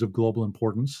these issues of global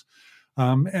importance.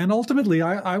 And ultimately,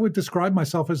 I would describe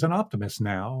myself as an optimist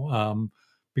now,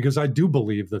 because I do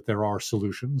believe that there are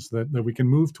solutions that we can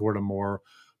move toward a more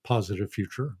positive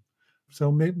future.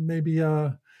 So maybe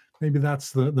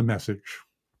that's the message.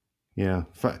 Yeah.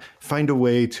 Find a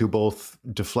way to both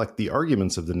deflect the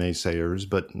arguments of the naysayers,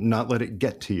 but not let it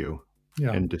get to you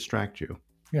and distract you.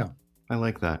 Yeah. I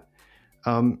like that.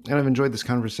 And I've enjoyed this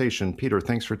conversation. Peter,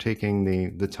 thanks for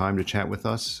taking the time to chat with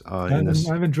us in this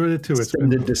I've enjoyed it too. It's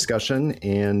been a discussion,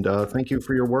 and thank you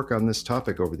for your work on this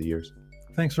topic over the years.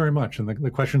 Thanks very much. And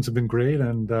the questions have been great,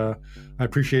 and I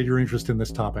appreciate your interest in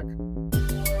this topic.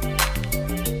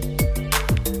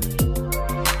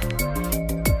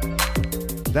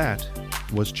 That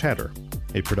was Chatter,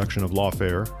 a production of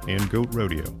Lawfare and Goat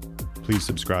Rodeo. Please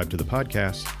subscribe to the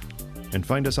podcast and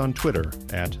find us on Twitter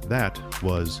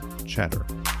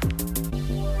 @ThatWasChatter.